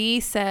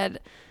she said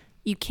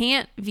you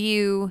can't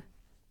view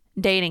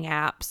dating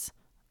apps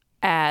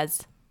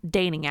as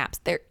dating apps.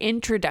 They're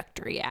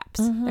introductory apps.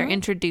 Mm-hmm. They're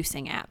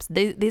introducing apps.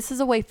 This is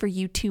a way for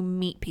you to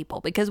meet people,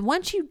 because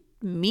once you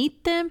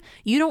meet them,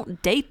 you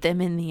don't date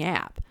them in the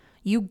app.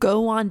 You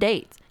go on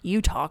dates.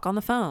 You talk on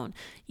the phone.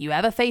 You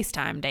have a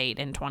FaceTime date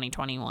in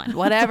 2021,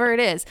 whatever it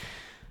is.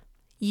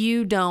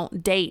 You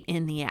don't date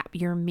in the app.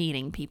 You're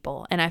meeting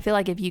people. And I feel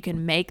like if you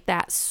can make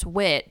that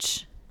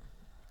switch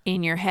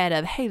in your head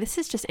of, hey, this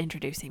is just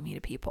introducing me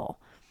to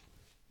people,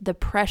 the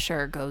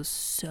pressure goes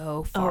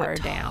so far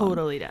down.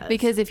 Totally does.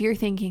 Because if you're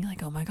thinking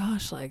like, oh my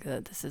gosh, like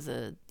this is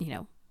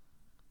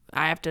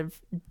I have to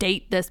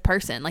date this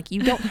person. Like,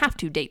 you don't have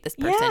to date this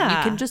person. Yeah.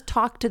 You can just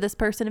talk to this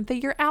person and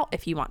figure out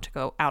if you want to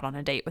go out on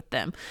a date with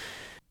them.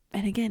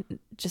 And again,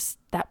 just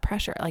that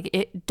pressure,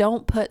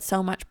 don't put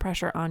so much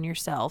pressure on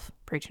yourself,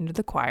 preaching to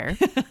the choir,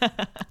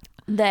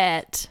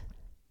 that,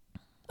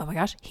 oh my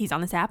gosh, he's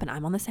on this app and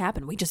I'm on this app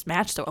and we just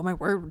matched. So, oh my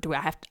word, do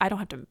I have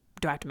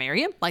to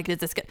marry him? Like, is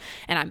this good?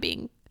 And I'm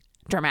being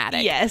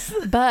dramatic. Yes.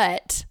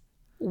 But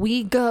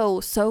we go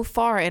so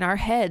far in our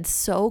heads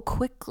so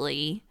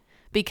quickly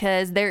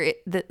because the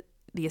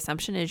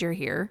assumption is you're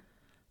here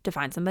to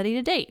find somebody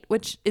to date,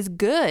 which is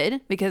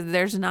good because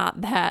there's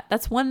not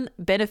that's one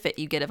benefit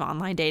you get of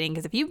online dating.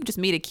 Because if you just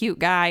meet a cute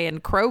guy in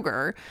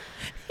Kroger,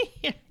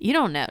 you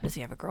don't know, does he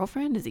have a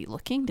girlfriend? Is he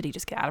looking? Did he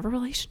just get out of a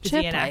relationship? Is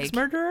he an axe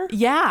murderer?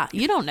 Yeah,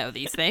 you don't know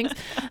these things.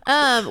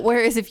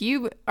 Whereas if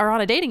you are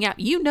on a dating app,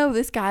 you know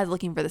this guy's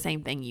looking for the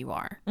same thing you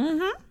are.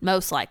 Mm-hmm.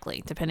 Most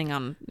likely, depending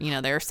on,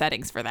 there are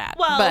settings for that.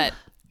 Well, but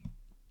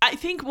I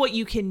think what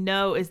you can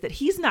know is that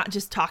he's not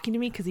just talking to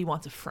me because he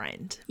wants a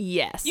friend.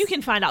 Yes. You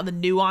can find out the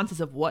nuances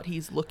of what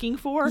he's looking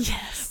for.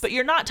 Yes. But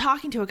you're not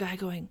talking to a guy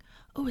going,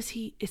 oh, is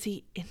he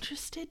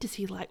interested? Does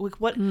he like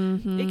what?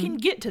 Mm-hmm. It can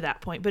get to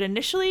that point. But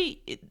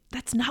initially,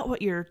 that's not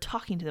what you're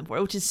talking to them for,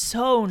 which is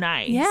so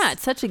nice. Yeah,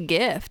 it's such a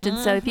gift. And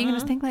so if you can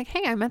just think like,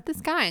 hey, I met this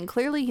guy and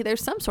clearly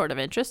there's some sort of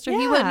interest, or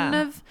he wouldn't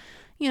have,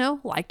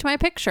 liked my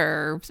picture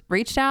or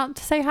reached out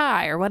to say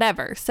hi or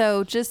whatever.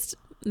 So just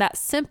that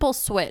simple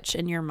switch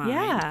in your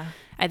mind,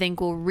 I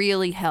think will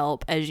really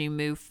help as you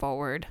move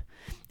forward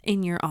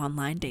in your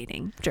online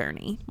dating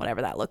journey,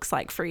 whatever that looks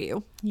like for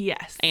you.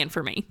 Yes. And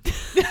for me.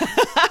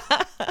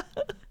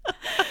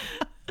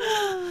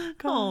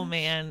 Oh,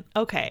 man.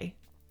 Okay.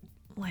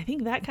 Well, I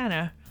think that kind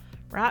of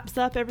wraps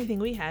up everything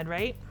we had,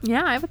 right?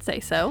 Yeah, I would say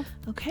so.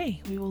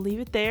 Okay, we will leave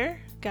it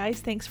there.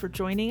 Guys, thanks for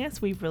joining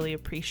us. We really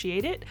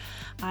appreciate it.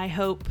 I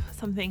hope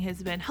something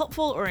has been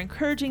helpful or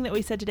encouraging that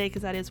we said today,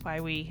 because that is why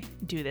we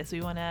do this.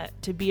 We want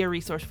to be a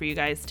resource for you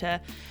guys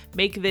to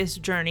make this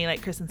journey,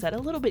 like Kristen said, a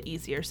little bit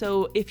easier.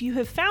 So if you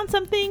have found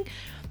something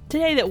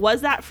today that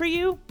was that for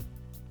you,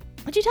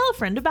 would you tell a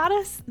friend about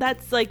us?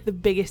 That's like the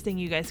biggest thing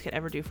you guys could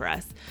ever do for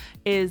us,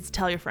 is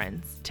tell your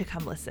friends to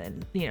come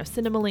listen.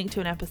 Send them a link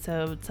to an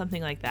episode,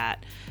 something like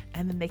that,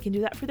 and then they can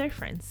do that for their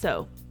friends.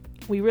 So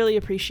we really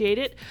appreciate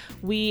it.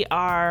 We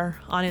are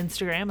on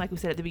Instagram, like we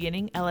said at the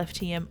beginning,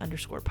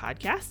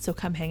 LFTM_podcast. So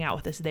come hang out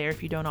with us there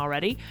if you don't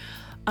already.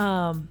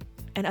 And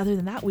other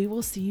than that, we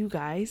will see you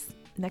guys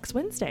next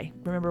Wednesday.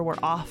 Remember, we're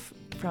off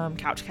from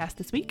Couchcast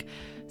this week,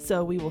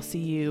 so we will see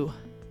you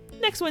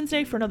next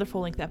Wednesday for another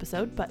full-length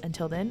episode. But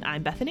until then,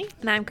 I'm Bethany.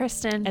 And I'm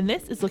Kristen. And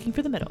this is Looking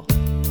for the Middle.